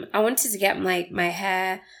Zim. I wanted to get my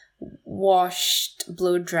hair washed,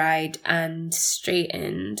 blow dried, and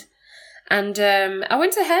straightened. And I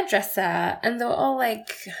went to a hairdresser, and they were all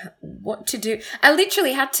like, what to do. I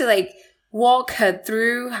literally had to like walk her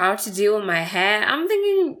through how to deal with my hair. I'm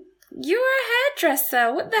thinking, you're a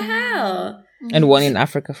hairdresser. What the hell? And one in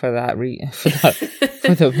Africa for that,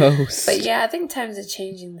 for the most. But yeah, I think times are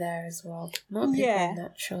changing there as well. More people are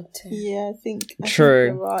natural too. Yeah, I think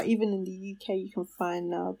True. There are, even in the UK, you can find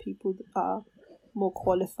now people that are more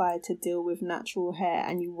qualified to deal with natural hair,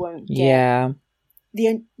 and you won't get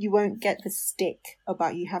you won't get the stick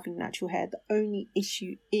about you having natural hair. The only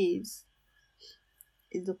issue is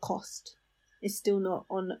the cost. It's still not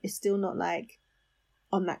like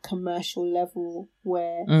on that commercial level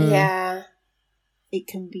where it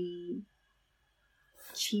can be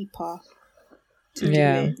cheaper to do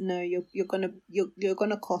it. No, you're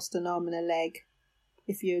gonna cost an arm and a leg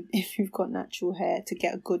if you've got natural hair to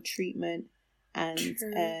get a good treatment and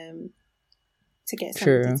to get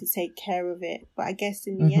somebody to take care of it. But I guess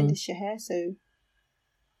in the end it's your hair, so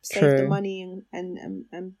save the money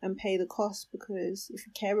and pay the cost, because if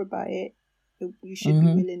you care about it, you should be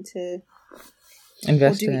willing to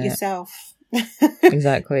invest or do in it yourself.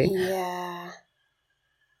 Exactly. Yeah.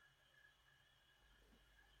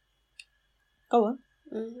 Go on.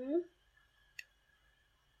 Mm-hmm.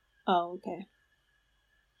 Oh, okay.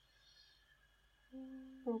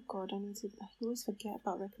 Oh God, I always forget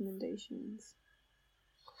about recommendations.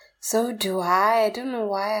 So do I. I don't know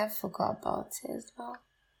why I forgot about it as well.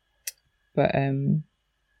 But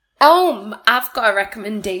I've got a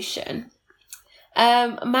recommendation.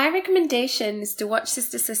 My recommendation is to watch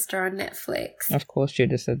Sister Sister on Netflix. Of course,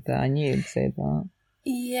 you'd have said that. I knew you'd say that.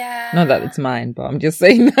 Yeah. Not that it's mine, but I'm just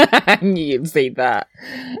saying that. I knew you'd say that.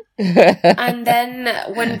 And then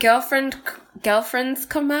when Girlfriends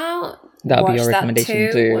come out, that'll watch be your recommendation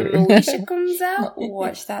that too. When Moesha comes out,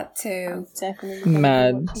 watch that too. Definitely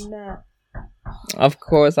mad. watching that. Of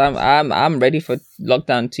course, I'm ready for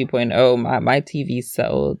lockdown 2.0. My TV's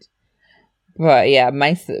settled. But yeah,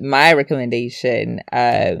 my recommendation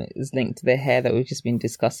is linked to the hair that we've just been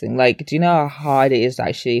discussing. Like, do you know how hard it is to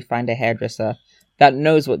actually find a hairdresser that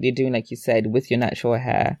knows what they're doing, like you said, with your natural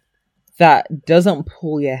hair, that doesn't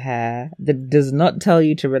pull your hair, that does not tell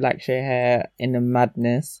you to relax your hair in the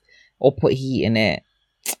madness or put heat in it?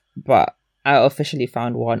 But I officially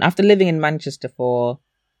found one after living in Manchester for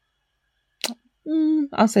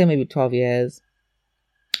I'll say maybe 12 years.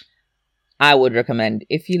 I would recommend,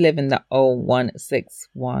 if you live in the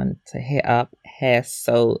 0161, to hit up Hair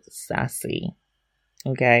So Sassy.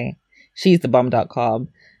 Okay? She's the bomb.com.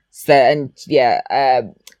 So, and yeah,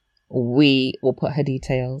 we will put her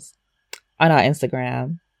details on our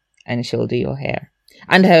Instagram and she'll do your hair.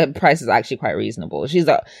 And her price is actually quite reasonable. She's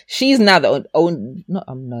now the own, no,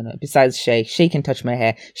 besides Shay. Shay can touch my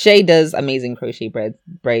hair. Shay does amazing crochet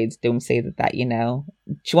braids. Don't say that, you know.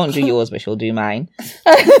 She won't do yours, but she'll do mine.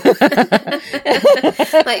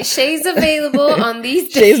 Like, Shay's available on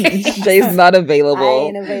these days. Shay's not available. I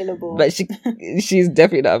ain't available. But she's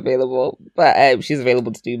definitely not available. But she's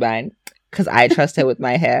available to do mine. Because I trust her with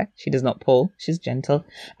my hair. She does not pull. She's gentle.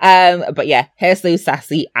 But yeah, Hair So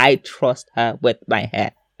Sassy. I trust her with my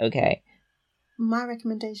hair. Okay. My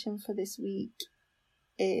recommendation for this week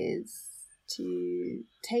is to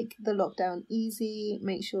take the lockdown easy.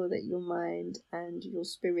 Make sure that your mind and your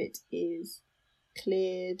spirit is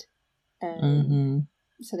cleared,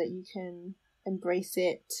 so that you can embrace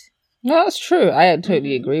it. No, that's true. I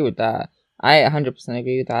totally agree with that. I 100%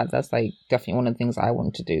 agree with that. That's like definitely one of the things I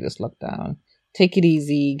want to do this lockdown. Take it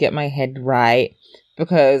easy, get my head right,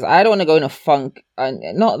 because I don't want to go in a funk. And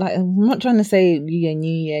I'm not trying to say new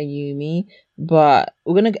year, you, me, but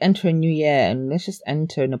we're gonna enter a new year and let's just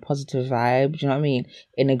enter in a positive vibe. Do you know what I mean?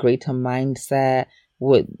 In a greater mindset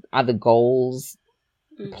with other goals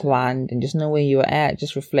planned, and just know where you're at.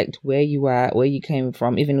 Just reflect where you are, where you came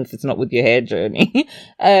from, even if it's not with your hair journey,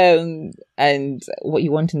 and what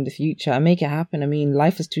you want in the future, and make it happen. I mean,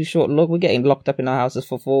 life is too short. Look, we're getting locked up in our houses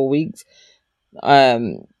for 4 weeks.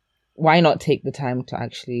 Why not take the time to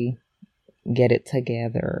actually get it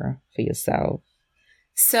together for yourself?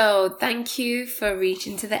 So thank you for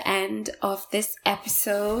reaching to the end of this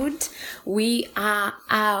episode. We are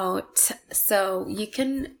out. So you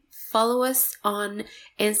can follow us on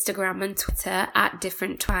Instagram and Twitter at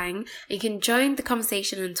Different Twang. You can join the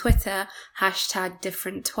conversation on Twitter,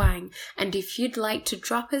 #Different Twang. And if you'd like to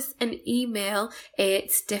drop us an email,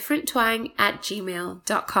 it's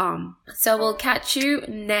differenttwang@gmail.com. So we'll catch you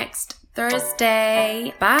next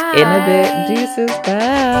Thursday. Bye. In a bit. Deuces.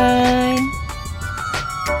 Bye.